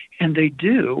 grow. And they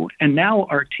do. And now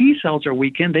our T cells are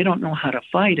weakened. They don't know how to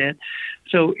fight it.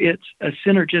 So it's a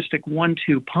synergistic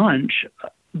 1-2 punch,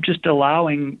 just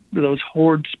allowing those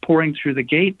hordes pouring through the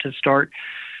gate to start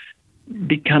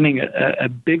becoming a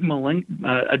big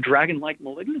a dragon-like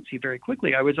malignancy very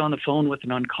quickly. I was on the phone with an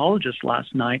oncologist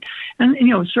last night, and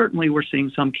certainly we're seeing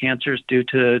some cancers due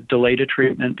to delay to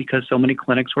treatment because so many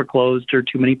clinics were closed or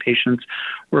too many patients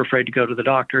were afraid to go to the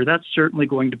doctor. That's certainly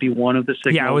going to be one of the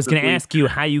signals. Yeah, I was going to ask you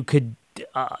how you could,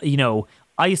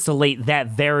 isolate that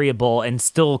variable and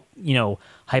still,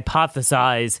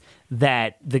 hypothesize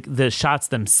that the shots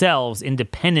themselves,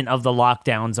 independent of the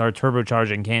lockdowns, are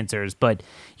turbocharging cancers. But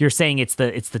you're saying it's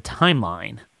the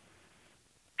timeline.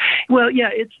 Well, yeah,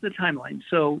 it's the timeline.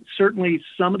 So certainly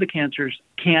some of the cancers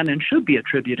can and should be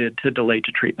attributed to delay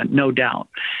to treatment, no doubt.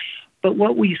 But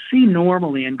what we see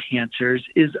normally in cancers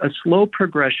is a slow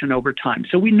progression over time.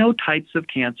 So we know types of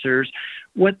cancers,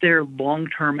 what their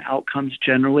long-term outcomes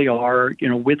generally are,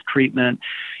 with treatment.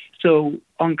 So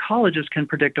oncologists can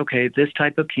predict, okay, this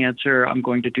type of cancer, I'm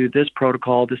going to do this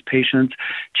protocol, this patient's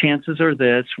chances are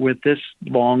this, with this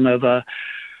long of a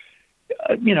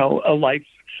life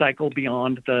cycle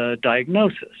beyond the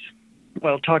diagnosis.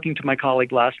 Well, talking to my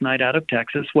colleague last night out of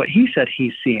Texas, what he said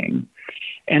he's seeing,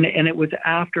 and it was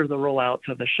after the rollouts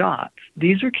of the shots.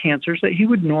 These are cancers that he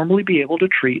would normally be able to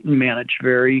treat and manage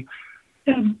very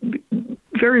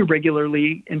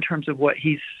regularly in terms of what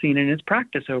he's seen in his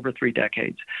practice over 3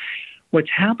 decades. What's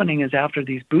happening is after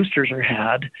these boosters are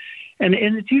had, and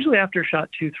it's usually after shot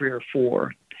 2, 3, or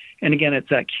 4, And again, it's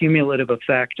that cumulative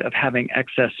effect of having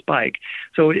excess spike.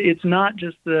 So it's not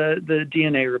just the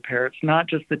DNA repair. It's not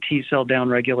just the T cell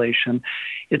downregulation.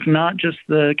 It's not just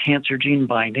the cancer gene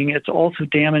binding. It's also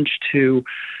damage to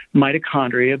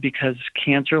mitochondria because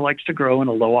cancer likes to grow in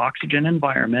a low oxygen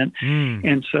environment.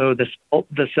 And so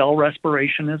the cell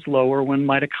respiration is lower when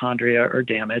mitochondria are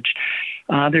damaged.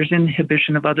 There's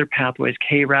inhibition of other pathways,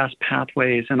 KRAS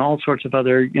pathways, and all sorts of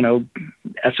other,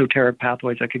 esoteric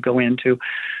pathways I could go into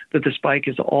that the spike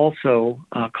is also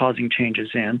causing changes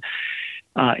in.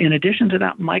 In addition to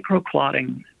that,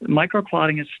 microclotting.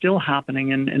 Microclotting is still happening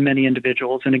in many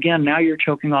individuals. And again, now you're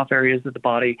choking off areas of the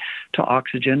body to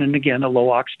oxygen. And again, a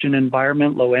low oxygen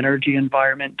environment, low energy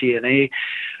environment, DNA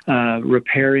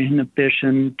repair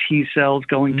inhibition, T cells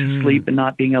going to sleep and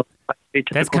not being able to.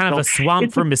 That's kind of a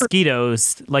swamp for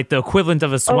mosquitoes. Like the equivalent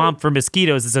of a swamp for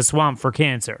mosquitoes is a swamp for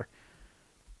cancer.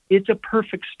 It's a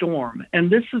perfect storm. And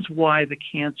this is why the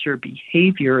cancer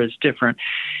behavior is different.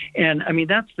 And I mean,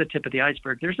 that's the tip of the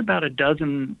iceberg. There's about a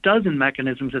dozen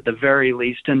mechanisms at the very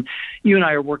least. And you and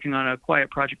I are working on a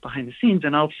quiet project behind the scenes,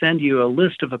 and I'll send you a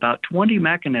list of about 20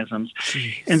 mechanisms.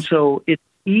 Jeez. And so it's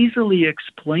easily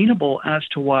explainable as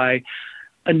to why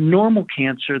a normal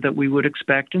cancer that we would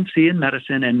expect and see in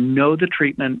medicine and know the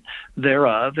treatment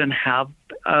thereof and have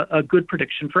a good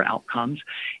prediction for outcomes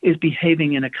is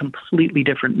behaving in a completely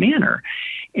different manner.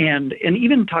 And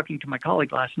even talking to my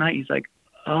colleague last night, he's like,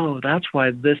 oh, that's why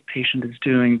this patient is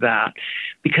doing that,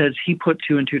 because he put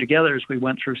two and two together as we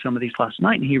went through some of these last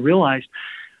night, and he realized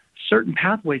certain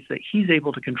pathways that he's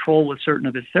able to control with certain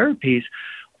of his therapies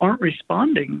aren't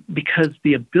responding because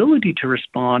the ability to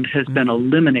respond has been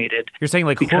eliminated. You're saying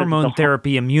like hormone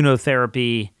therapy,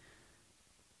 immunotherapy,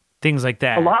 things like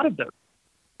that. A lot of them.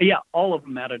 Yeah, all of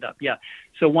them added up, yeah.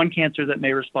 So one cancer that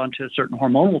may respond to a certain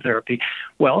hormonal therapy,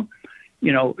 well,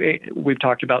 we've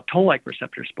talked about toll-like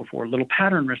receptors before, little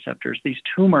pattern receptors. These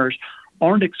tumors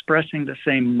aren't expressing the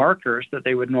same markers that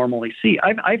they would normally see.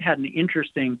 I've had an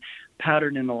interesting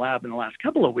pattern in the lab in the last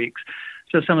couple of weeks.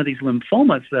 So some of these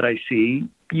lymphomas that I see,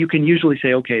 you can usually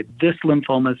say, okay, this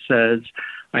lymphoma says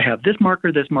I have this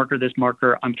marker, this marker, this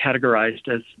marker. I'm categorized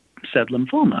as said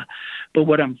lymphoma. But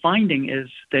what I'm finding is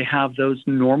they have those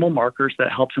normal markers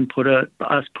that helps them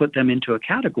put them into a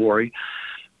category.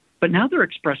 But now they're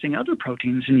expressing other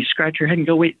proteins, and you scratch your head and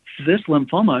go, wait, this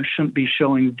lymphoma shouldn't be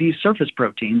showing these surface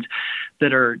proteins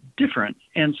that are different.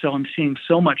 And so I'm seeing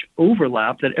so much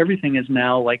overlap that everything is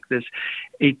now like this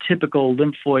atypical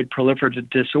lymphoid proliferative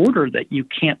disorder that you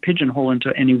can't pigeonhole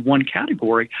into any one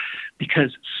category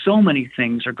because so many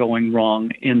things are going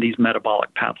wrong in these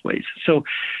metabolic pathways. So,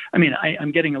 I mean,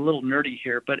 I'm getting a little nerdy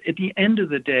here, but at the end of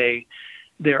the day,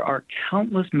 there are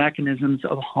countless mechanisms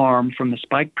of harm from the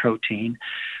spike protein.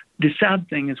 The sad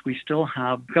thing is we still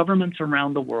have governments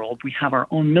around the world. We have our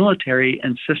own military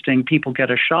insisting people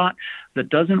get a shot that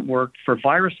doesn't work for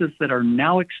viruses that are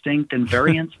now extinct and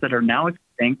variants that are now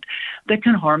extinct that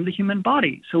can harm the human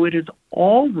body. So it is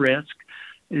all risk,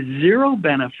 zero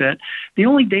benefit. The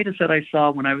only data set I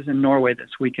saw when I was in Norway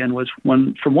this weekend was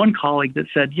from one colleague that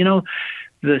said,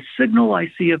 the signal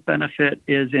I see of benefit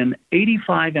is in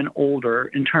 85 and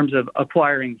older in terms of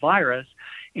acquiring virus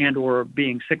and or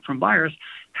being sick from virus.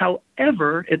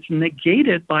 However, it's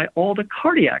negated by all the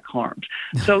cardiac harms.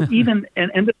 So even,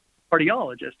 and the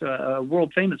cardiologist, a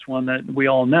world famous one that we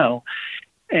all know.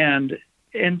 And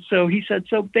so he said,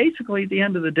 so basically at the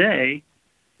end of the day,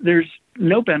 there's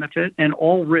no benefit and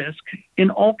all risk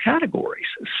in all categories.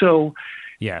 So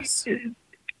yes.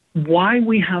 Why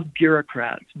we have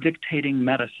bureaucrats dictating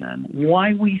medicine,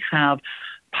 why we have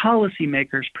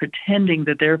policymakers pretending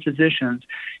that they're physicians,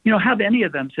 have any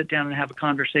of them sit down and have a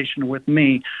conversation with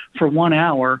me for 1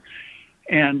 hour.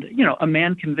 And, a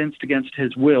man convinced against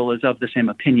his will is of the same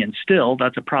opinion still.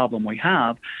 That's a problem we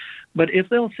have. But if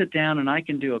they'll sit down and I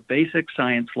can do a basic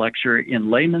science lecture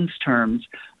in layman's terms,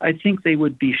 I think they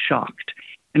would be shocked.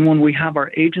 And when we have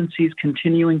our agencies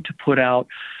continuing to put out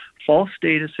false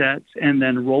data sets and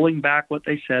then rolling back what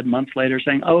they said months later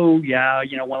saying, oh, yeah,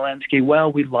 Walensky,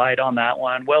 well, we lied on that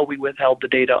one. Well, we withheld the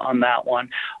data on that one.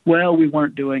 Well, we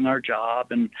weren't doing our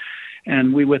job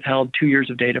and we withheld 2 years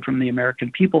of data from the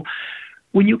American people.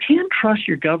 When you can't trust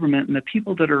your government and the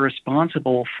people that are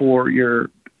responsible for your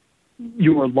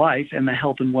life and the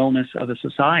health and wellness of a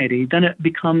society, then it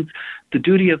becomes the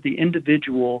duty of the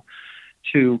individual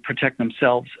to protect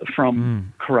themselves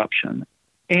from corruption.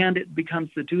 And it becomes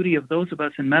the duty of those of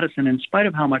us in medicine, in spite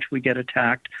of how much we get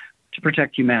attacked, to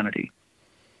protect humanity.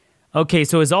 Okay,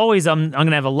 so as always, I'm going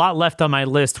to have a lot left on my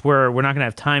list where we're not going to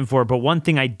have time for, but one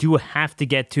thing I do have to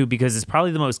get to, because it's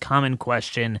probably the most common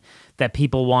question that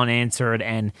people want answered,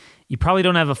 and you probably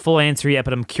don't have a full answer yet,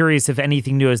 but I'm curious if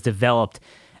anything new has developed.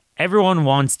 Everyone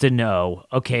wants to know,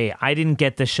 okay, I didn't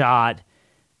get the shot.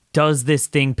 Does this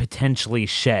thing potentially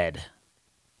shed?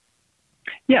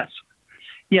 Yes.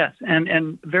 Yes,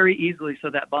 and very easily. So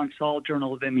that Bonsall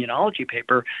Journal of Immunology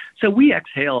paper. So we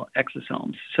exhale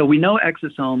exosomes. So we know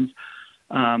exosomes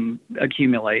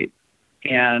accumulate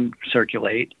and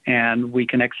circulate, and we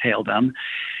can exhale them.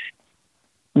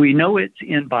 We know it's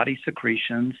in body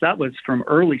secretions. That was from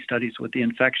early studies with the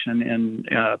infection in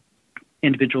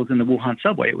individuals in the Wuhan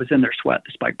subway. It was in their sweat.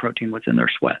 The spike protein was in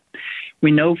their sweat.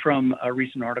 We know from a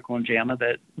recent article in JAMA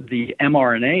that the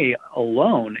mRNA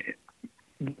alone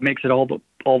makes it all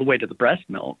the way to the breast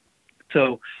milk.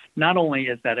 So not only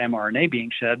is that mRNA being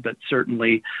shed, but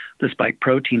certainly the spike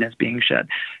protein is being shed.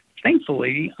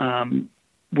 Thankfully,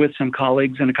 with some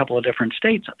colleagues in a couple of different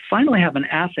states, finally have an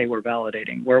assay we're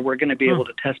validating where we're going to be able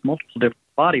to test multiple different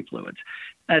body fluids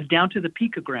down to the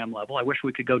picogram level. I wish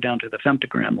we could go down to the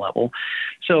femtogram level.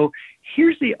 So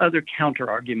here's the other counter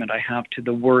argument I have to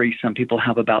the worry some people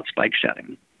have about spike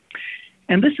shedding.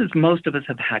 And this is most of us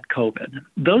have had COVID.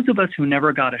 Those of us who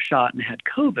never got a shot and had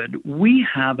COVID, we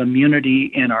have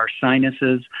immunity in our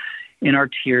sinuses, in our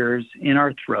tears, in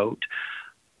our throat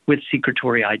with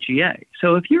secretory IgA.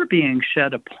 So if you're being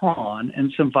shed upon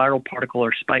and some viral particle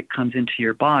or spike comes into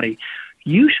your body,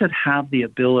 you should have the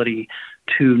ability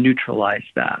to neutralize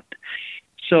that.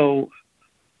 So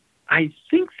I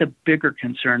think the bigger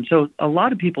concern, so a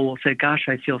lot of people will say, gosh,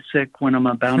 I feel sick when I'm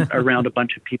around a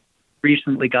bunch of people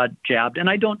recently got jabbed, and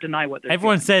I don't deny what they're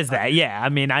Everyone saying. says that, yeah. I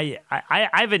mean, I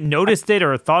haven't noticed it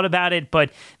or thought about it,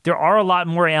 but there are a lot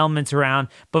more ailments around.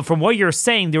 But from what you're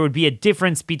saying, there would be a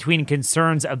difference between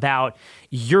concerns about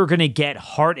you're going to get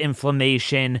heart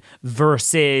inflammation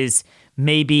versus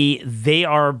maybe they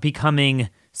are becoming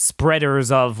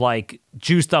spreaders of like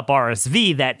juiced up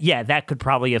RSV that could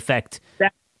probably affect.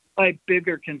 That's my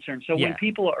bigger concern. So when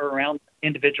people are around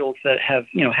individuals that have,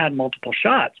 had multiple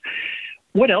shots,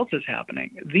 what else is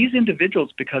happening? These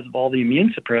individuals, because of all the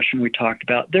immune suppression we talked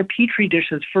about, they're petri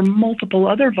dishes for multiple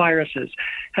other viruses.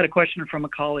 Had a question from a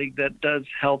colleague that does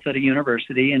health at a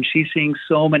university, and she's seeing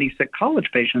so many sick college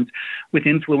patients with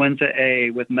influenza A,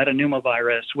 with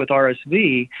metapneumovirus, with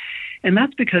RSV. And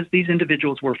that's because these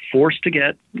individuals were forced to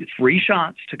get free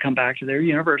shots to come back to their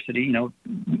university,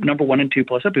 number 1 and 2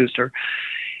 plus a booster.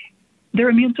 They're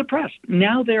immune suppressed.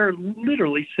 Now they're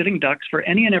literally sitting ducks for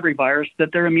any and every virus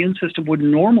that their immune system would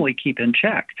normally keep in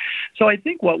check. So I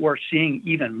think what we're seeing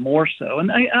even more so,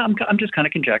 and I'm just kind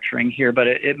of conjecturing here, but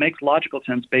it makes logical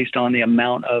sense based on the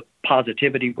amount of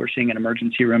positivity we're seeing in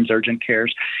emergency rooms, urgent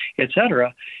cares, et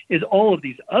cetera, is all of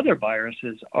these other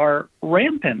viruses are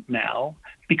rampant now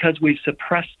because we've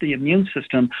suppressed the immune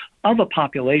system of a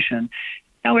population.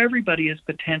 Now everybody is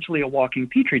potentially a walking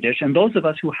petri dish, and those of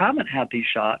us who haven't had these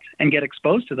shots and get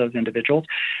exposed to those individuals,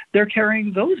 they're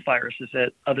carrying those viruses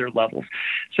at other levels.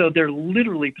 So they're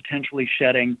literally potentially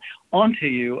shedding onto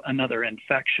you another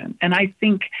infection. And I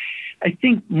think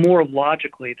more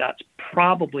logically, that's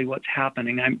probably what's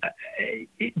happening.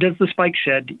 Does the spike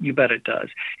shed? You bet it does.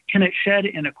 Can it shed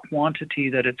in a quantity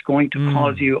that it's going to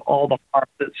cause you all the harm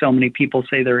that so many people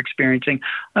say they're experiencing?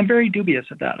 I'm very dubious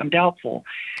of that. I'm doubtful.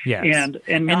 Yes.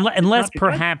 Unless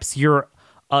perhaps you're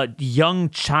a young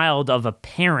child of a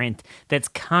parent that's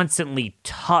constantly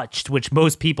touched, which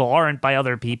most people aren't by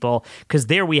other people, because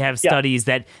there we have studies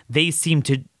that they seem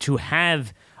to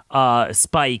have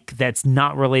spike that's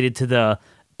not related to the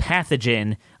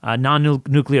pathogen,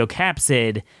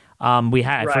 non-nucleocapsid.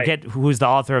 I forget who's the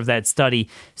author of that study.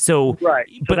 So,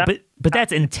 but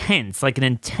that's intense, like an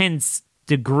intense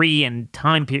degree and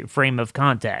time frame of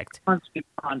contact. Constant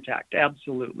contact,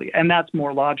 absolutely. And that's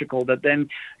more logical that then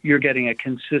you're getting a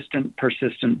consistent,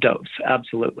 persistent dose.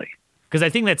 Absolutely. Because I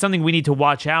think that's something we need to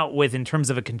watch out with in terms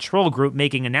of a control group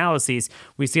making analyses.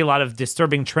 We see a lot of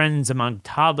disturbing trends among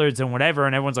toddlers and whatever,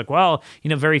 and everyone's like, well,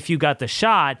 very few got the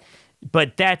shot.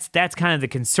 But that's kind of the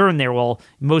concern there. Well,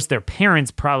 most of their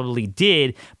parents probably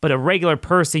did, but a regular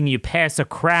person, you pass a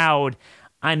crowd,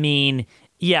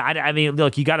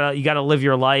 look, you gotta live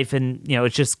your life, and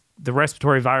it's just the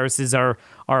respiratory viruses are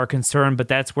a concern, but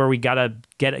that's where we gotta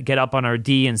get up on our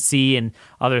D and C and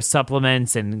other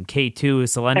supplements and K2,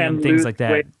 selenium, and things like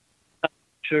that. Weight,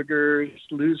 sugars,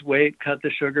 lose weight, cut the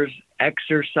sugars,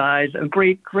 exercise. A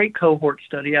great cohort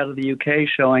study out of the UK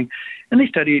showing, and they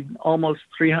studied almost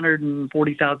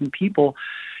 340,000 people,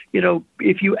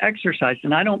 if you exercise,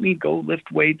 and I don't mean go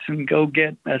lift weights and go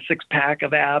get a 6-pack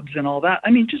of abs and all that.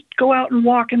 I mean, just go out and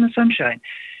walk in the sunshine.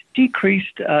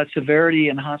 Decreased severity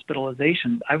and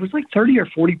hospitalization. I was like 30 or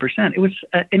 40%. It was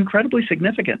incredibly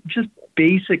significant. Just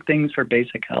basic things for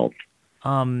basic health.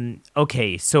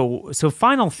 Okay. So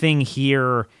final thing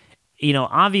here,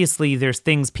 obviously there's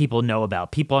things people know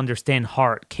about. People understand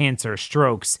heart, cancer,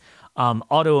 strokes,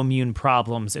 autoimmune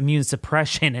problems, immune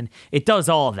suppression, and it does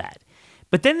all of that.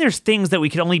 But then there's things that we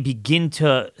can only begin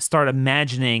to start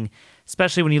imagining,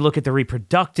 especially when you look at the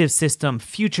reproductive system,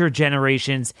 future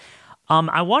generations.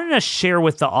 I wanted to share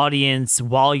with the audience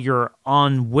while you're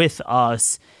on with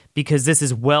us, because this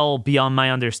is well beyond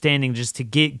my understanding, just to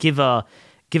give an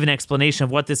explanation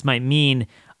of what this might mean.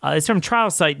 It's from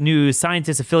Trial Site News.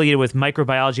 Scientists affiliated with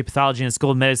microbiology, pathology, and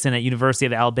School of Medicine at University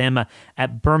of Alabama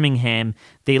at Birmingham,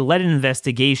 they led an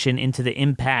investigation into the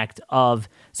impact of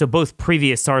both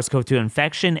previous SARS-CoV-2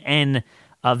 infection and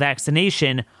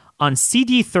vaccination on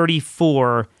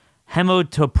CD34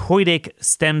 hematopoietic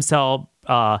stem cell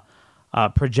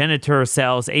progenitor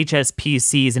cells,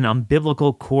 HSPCs, and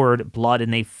umbilical cord blood.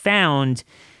 And they found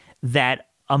that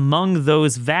among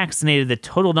those vaccinated, the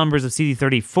total numbers of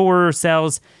CD34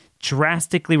 cells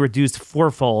drastically reduced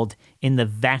fourfold in the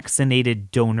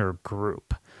vaccinated donor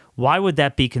group. Why would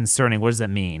that be concerning? What does that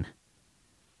mean?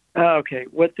 Okay,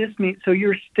 what this means, so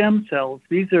your stem cells,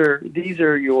 these are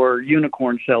your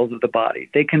unicorn cells of the body.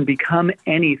 They can become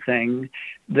anything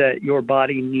that your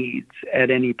body needs at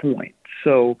any point.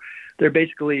 So they're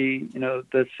basically,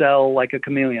 the cell like a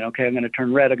chameleon. Okay, I'm going to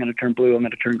turn red, I'm going to turn blue, I'm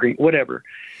going to turn green, whatever.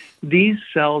 These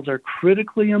cells are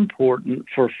critically important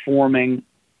for forming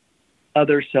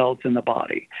other cells in the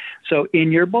body. So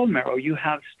in your bone marrow, you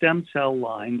have stem cell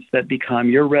lines that become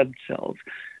your red cells,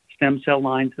 stem cell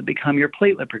lines that become your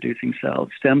platelet-producing cells,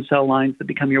 stem cell lines that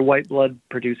become your white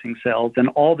blood-producing cells, and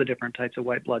all the different types of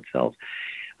white blood cells.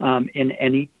 In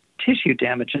any tissue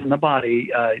damage in the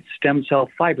body, stem cell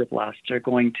fibroblasts are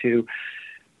going to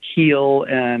heal,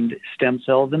 and stem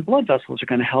cells and blood vessels are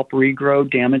going to help regrow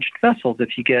damaged vessels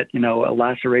if you get, a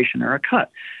laceration or a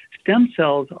cut. Stem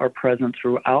cells are present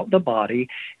throughout the body,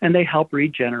 and they help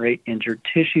regenerate injured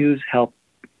tissues, help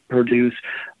produce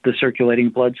the circulating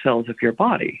blood cells of your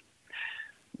body.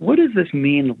 What does this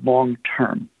mean long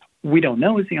term? We don't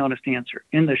know is the honest answer.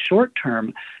 In the short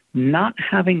term, not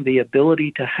having the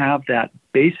ability to have that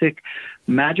basic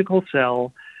magical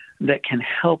cell that can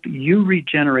help you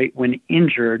regenerate when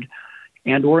injured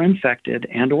and or infected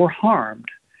and or harmed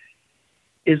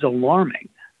is alarming.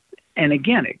 And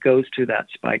again, it goes to that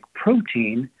spike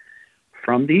protein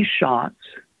from these shots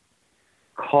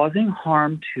causing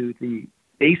harm to the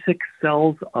basic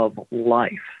cells of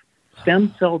life.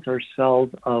 Stem cells are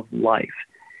cells of life.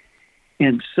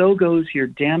 And so goes your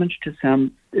damage to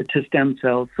stem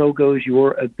cells, so goes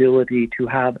your ability to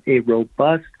have a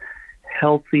robust,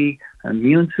 healthy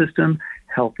immune system,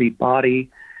 healthy body,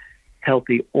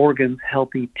 healthy organs,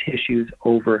 healthy tissues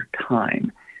over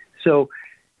time. So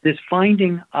this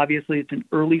finding, obviously, it's an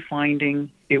early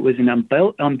finding. It was an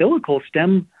umbilical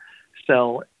stem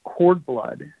cell cord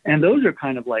blood, and those are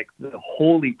kind of like the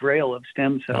holy grail of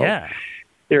stem cells. Yeah.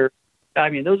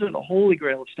 Those are the holy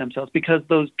grail of stem cells because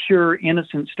those pure,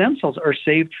 innocent stem cells are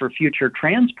saved for future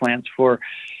transplants for,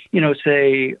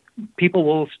 say, people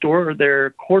will store their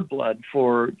cord blood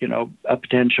for, a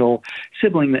potential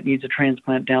sibling that needs a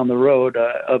transplant down the road,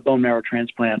 a bone marrow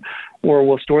transplant, or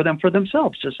will store them for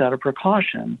themselves just out of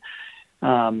precaution.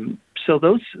 So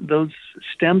those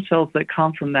stem cells that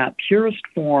come from that purest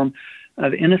form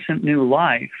of innocent new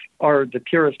life are the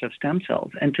purest of stem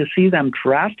cells. And to see them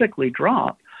drastically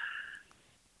drop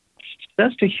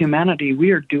says to humanity,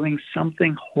 we are doing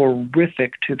something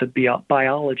horrific to the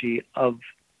biology of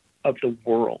the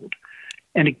world.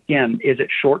 And again, is it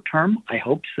short term? I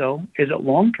hope so. Is it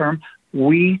long term?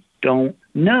 We don't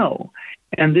know.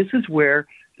 And this is where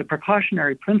the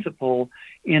precautionary principle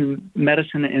in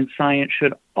medicine and science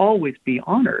should always be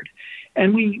honored.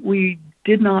 And we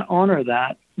did not honor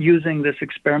that using this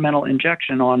experimental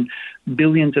injection on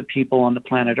billions of people on the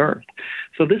planet Earth.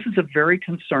 So this is a very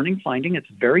concerning finding. It's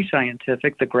very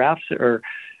scientific. The graphs are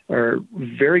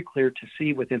very clear to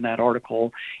see within that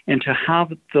article. And to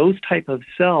have those type of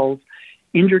cells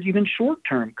injured even short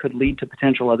term could lead to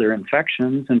potential other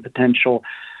infections and potential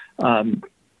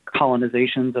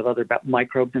colonizations of other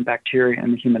microbes and bacteria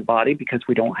in the human body because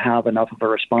we don't have enough of a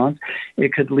response.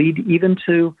 It could lead even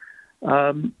to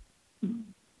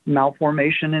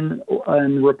malformation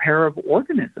and repair of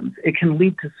organisms. It can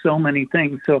lead to so many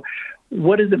things. So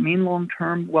what does it mean long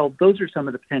term? Well, those are some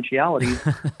of the potentialities.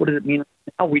 What does it mean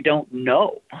now? We don't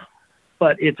know.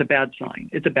 but it's a bad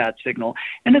sign. It's a bad signal.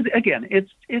 And again,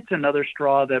 it's another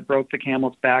straw that broke the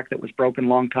camel's back that was broken a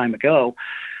long time ago,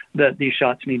 that these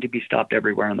shots need to be stopped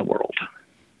everywhere in the world.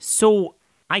 So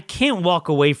I can't walk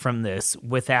away from this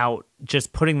without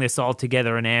just putting this all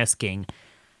together and asking,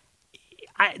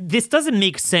 this doesn't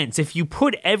make sense. If you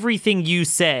put everything you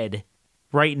said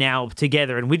right now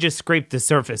together, and we just scraped the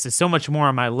surface, there's so much more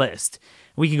on my list.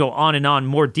 We can go on and on,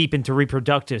 more deep into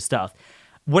reproductive stuff.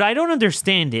 What I don't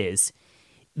understand is,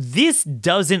 this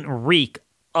doesn't reek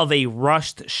of a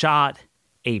rushed shot,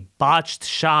 a botched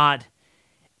shot,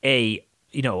 a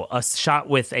shot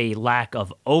with a lack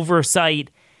of oversight.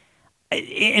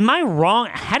 Am I wrong?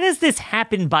 How does this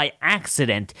happen by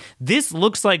accident? This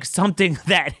looks like something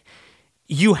that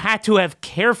you had to have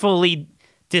carefully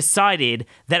decided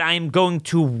that I am going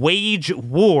to wage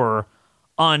war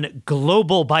on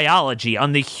global biology,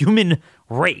 on the human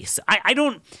race. I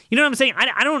don't, you know what I'm saying?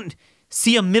 I don't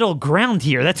see a middle ground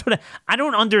here. That's what I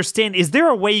don't understand. Is there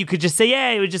a way you could just say,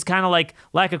 yeah, it was just kind of like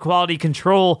lack of quality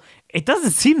control? It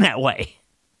doesn't seem that way.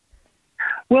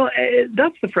 Well,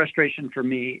 that's the frustration for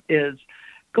me is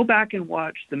go back and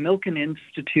watch the Milken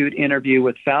Institute interview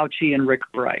with Fauci and Rick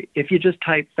Bright. If you just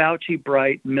type Fauci,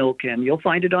 Bright, Milken, you'll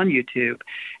find it on YouTube.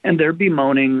 And they're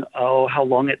bemoaning, how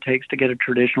long it takes to get a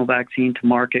traditional vaccine to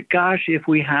market. Gosh, if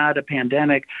we had a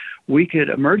pandemic, we could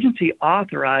emergency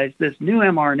authorize this new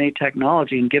mRNA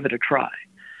technology and give it a try.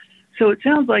 So it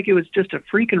sounds like it was just a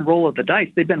freaking roll of the dice.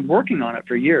 They've been working on it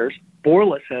for years.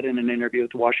 Bourla said in an interview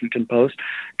with the Washington Post,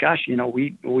 gosh,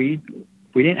 we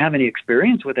didn't have any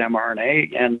experience with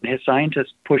mRNA, and his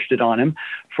scientists pushed it on him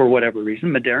for whatever reason.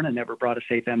 Moderna never brought a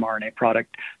safe mRNA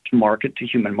product to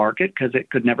human market, because it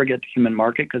could never get to human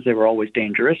market because they were always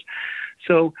dangerous.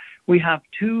 So we have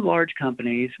two large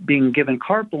companies being given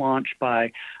carte blanche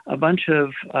by a bunch of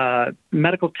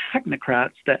medical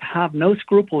technocrats that have no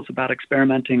scruples about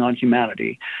experimenting on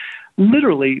humanity.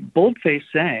 Literally, boldface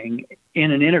saying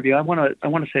in an interview, I want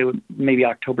to say maybe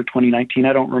October 2019,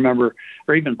 I don't remember,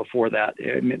 or even before that,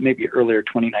 maybe earlier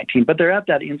 2019, but they're at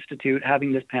that institute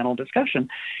having this panel discussion,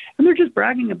 and they're just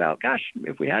bragging about, gosh,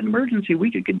 if we had an emergency,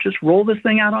 we could just roll this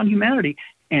thing out on humanity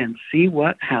and see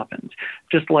what happens.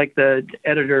 Just like the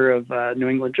editor of New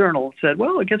England Journal said,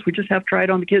 well, I guess we just have to try it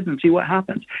on the kids and see what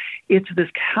happens. It's this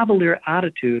cavalier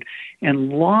attitude and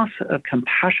loss of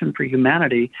compassion for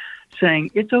humanity, saying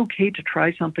it's okay to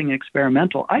try something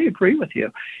experimental. I agree with you.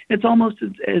 It's almost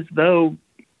as though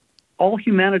all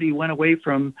humanity went away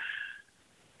from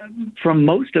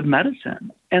most of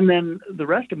medicine. And then the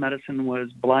rest of medicine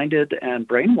was blinded and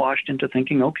brainwashed into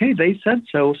thinking, okay, they said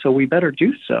so, so we better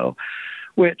do so,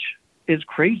 which is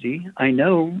crazy, I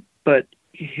know, but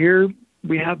here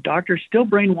we have doctors still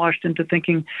brainwashed into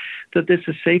thinking that this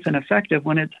is safe and effective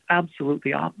when it's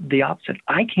absolutely the opposite.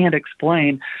 I can't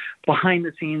explain behind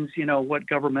the scenes, what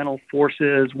governmental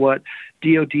forces, what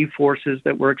DOD forces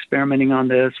that were experimenting on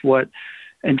this, what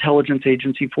intelligence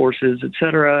agency forces, et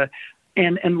cetera,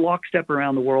 and lockstep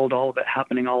around the world, all of it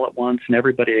happening all at once and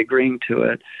everybody agreeing to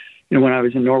it. When I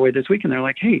was in Norway this week, and they're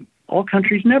like, hey, all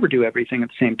countries never do everything at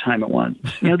the same time at once.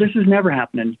 This has never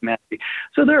happened in humanity.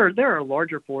 So there are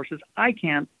larger forces. I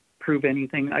can't prove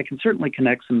anything. I can certainly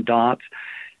connect some dots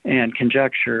and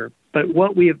conjecture, but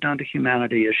what we have done to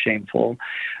humanity is shameful.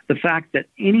 The fact that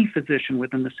any physician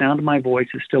within the sound of my voice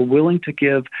is still willing to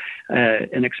give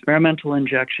an experimental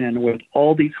injection with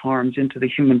all these harms into the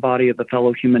human body of a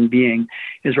fellow human being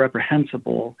is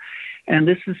reprehensible. And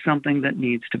this is something that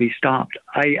needs to be stopped.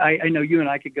 I know you and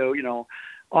I could go,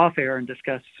 off air and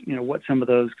discuss, what some of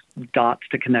those dots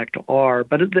to connect are.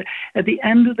 But at the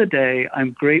end of the day,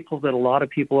 I'm grateful that a lot of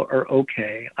people are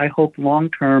okay. I hope long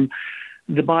term,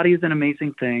 the body is an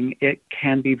amazing thing. It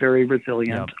can be very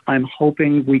resilient. Yep. I'm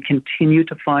hoping we continue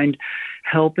to find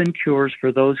help and cures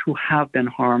for those who have been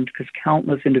harmed, because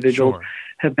countless individuals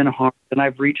have been harmed, and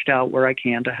I've reached out where I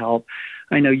can to help.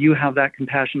 I know you have that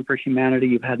compassion for humanity.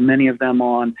 You've had many of them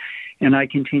on, and I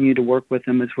continue to work with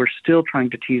them as we're still trying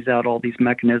to tease out all these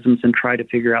mechanisms and try to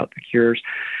figure out the cures.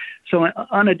 So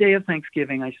on a day of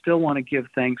Thanksgiving, I still want to give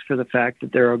thanks for the fact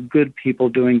that there are good people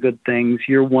doing good things.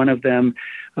 You're one of them,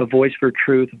 a voice for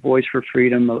truth, a voice for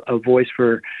freedom, a voice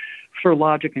for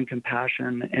logic and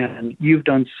compassion. And you've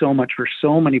done so much for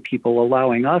so many people,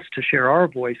 allowing us to share our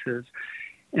voices.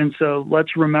 And so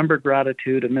let's remember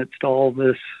gratitude amidst all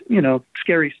this,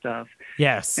 scary stuff.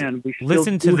 Yes. And we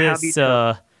listen to this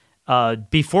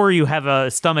before you have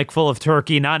a stomach full of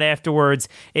turkey, not afterwards.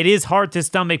 It is hard to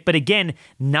stomach, but again,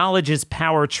 knowledge is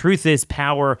power, truth is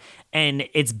power, and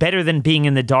it's better than being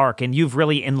in the dark. And you've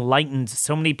really enlightened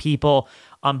so many people,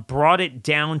 brought it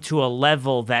down to a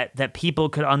level that people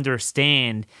could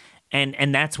understand.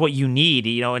 And that's what you need.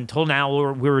 Until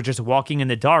now, we were just walking in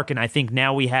the dark. And I think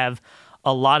now we have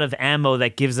a lot of ammo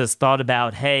that gives us thought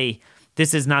about, hey,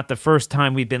 this is not the first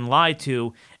time we've been lied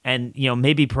to. And,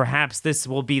 maybe perhaps this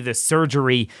will be the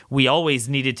surgery we always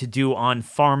needed to do on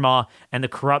pharma and the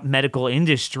corrupt medical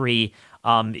industry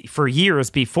for years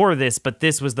before this. But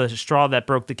this was the straw that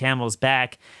broke the camel's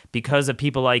back because of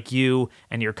people like you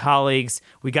and your colleagues.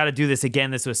 We got to do this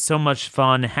again. This was so much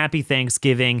fun. Happy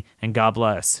Thanksgiving, and God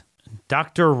bless.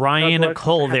 Dr. Ryan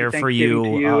Cole there for you.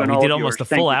 We did almost a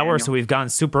full hour, so we've gone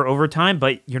super overtime,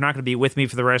 but you're not going to be with me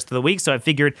for the rest of the week, so I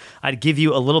figured I'd give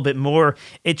you a little bit more.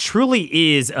 It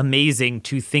truly is amazing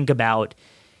to think about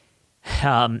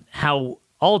how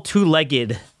all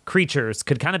two-legged creatures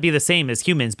could kind of be the same as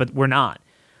humans, but we're not.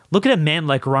 Look at a man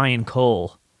like Ryan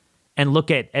Cole, and look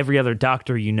at every other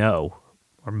doctor you know,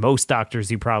 or most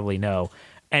doctors you probably know,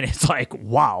 and it's like,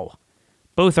 wow,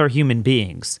 both are human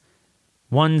beings.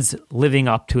 One's living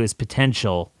up to his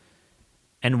potential,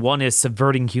 and one is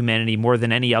subverting humanity more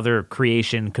than any other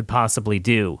creation could possibly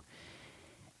do.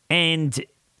 And,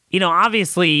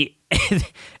 obviously,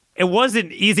 it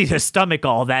wasn't easy to stomach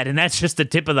all that, and that's just the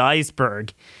tip of the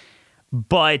iceberg.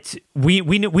 But we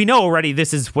know already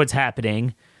this is what's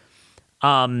happening.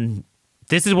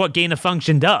 This is what gain of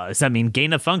function does. I mean,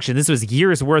 gain of function, this was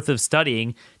years worth of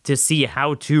studying to see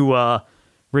how to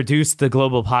reduce the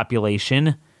global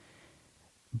population.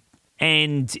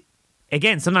 And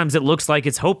again, sometimes it looks like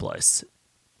it's hopeless.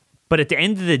 But at the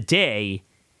end of the day,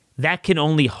 that can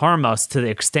only harm us to the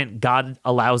extent God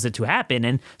allows it to happen.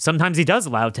 And sometimes he does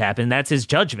allow it to happen. That's his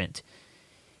judgment.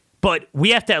 But we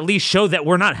have to at least show that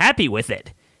we're not happy with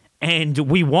it. And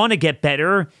we want to get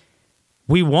better.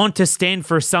 We want to stand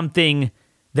for something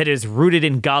that is rooted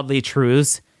in godly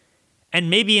truths. And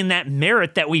maybe in that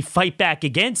merit that we fight back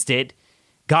against it,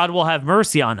 God will have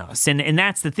mercy on us. And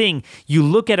that's the thing. You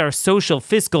look at our social,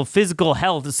 fiscal, physical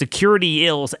health, security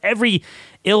ills, every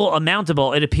ill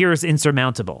amountable, it appears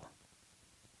insurmountable.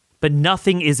 But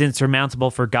nothing is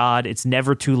insurmountable for God. It's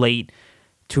never too late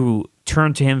to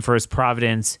turn to him for his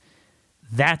providence.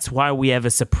 That's why we have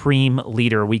a supreme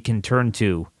leader we can turn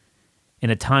to in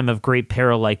a time of great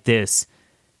peril like this.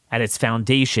 At its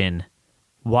foundation,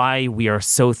 why we are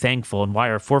so thankful and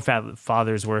why our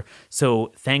forefathers were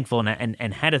so thankful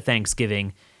and had a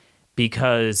Thanksgiving,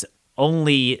 because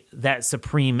only that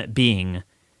supreme being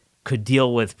could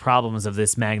deal with problems of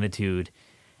this magnitude.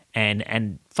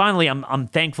 And finally, I'm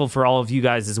thankful for all of you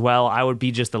guys as well. I would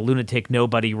be just a lunatic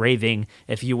nobody raving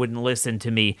if you wouldn't listen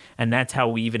to me, and that's how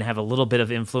we even have a little bit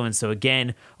of influence. So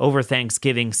again, over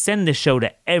Thanksgiving, send the show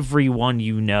to everyone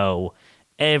you know.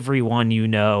 Everyone you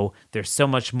know. There's so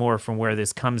much more from where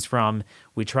this comes from.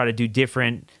 We try to do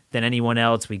different than anyone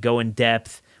else. We go in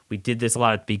depth. We did this a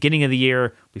lot at the beginning of the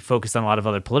year. We focused on a lot of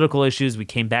other political issues. We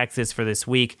came back to this for this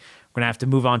week. We're going to have to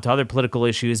move on to other political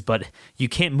issues, but you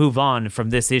can't move on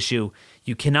from this issue.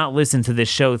 You cannot listen to this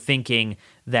show thinking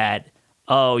that,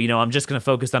 I'm just going to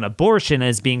focus on abortion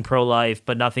as being pro-life,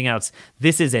 but nothing else.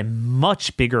 This is a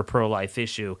much bigger pro-life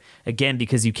issue. Again,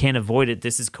 because you can't avoid it.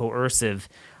 This is coercive.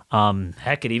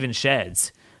 Heck, it even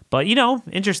sheds. But,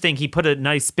 interesting. He put a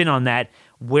nice spin on that,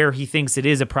 where he thinks it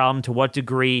is a problem, to what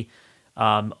degree.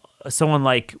 Someone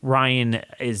like Ryan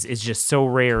is just so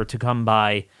rare to come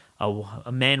by,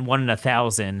 a man 1 in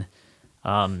 1,000,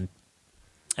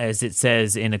 as it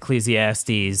says in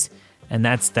Ecclesiastes. And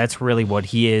that's really what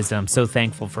he is. I'm so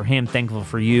thankful for him, thankful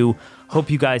for you. Hope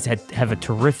you guys have a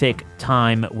terrific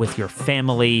time with your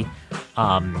family.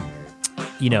 And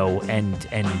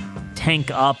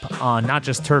tank up on not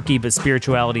just turkey, but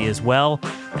spirituality as well.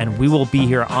 And we will be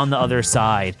here on the other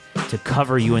side to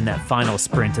cover you in that final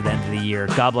sprint to the end of the year.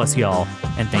 God bless y'all,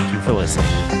 and thank you for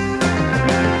listening.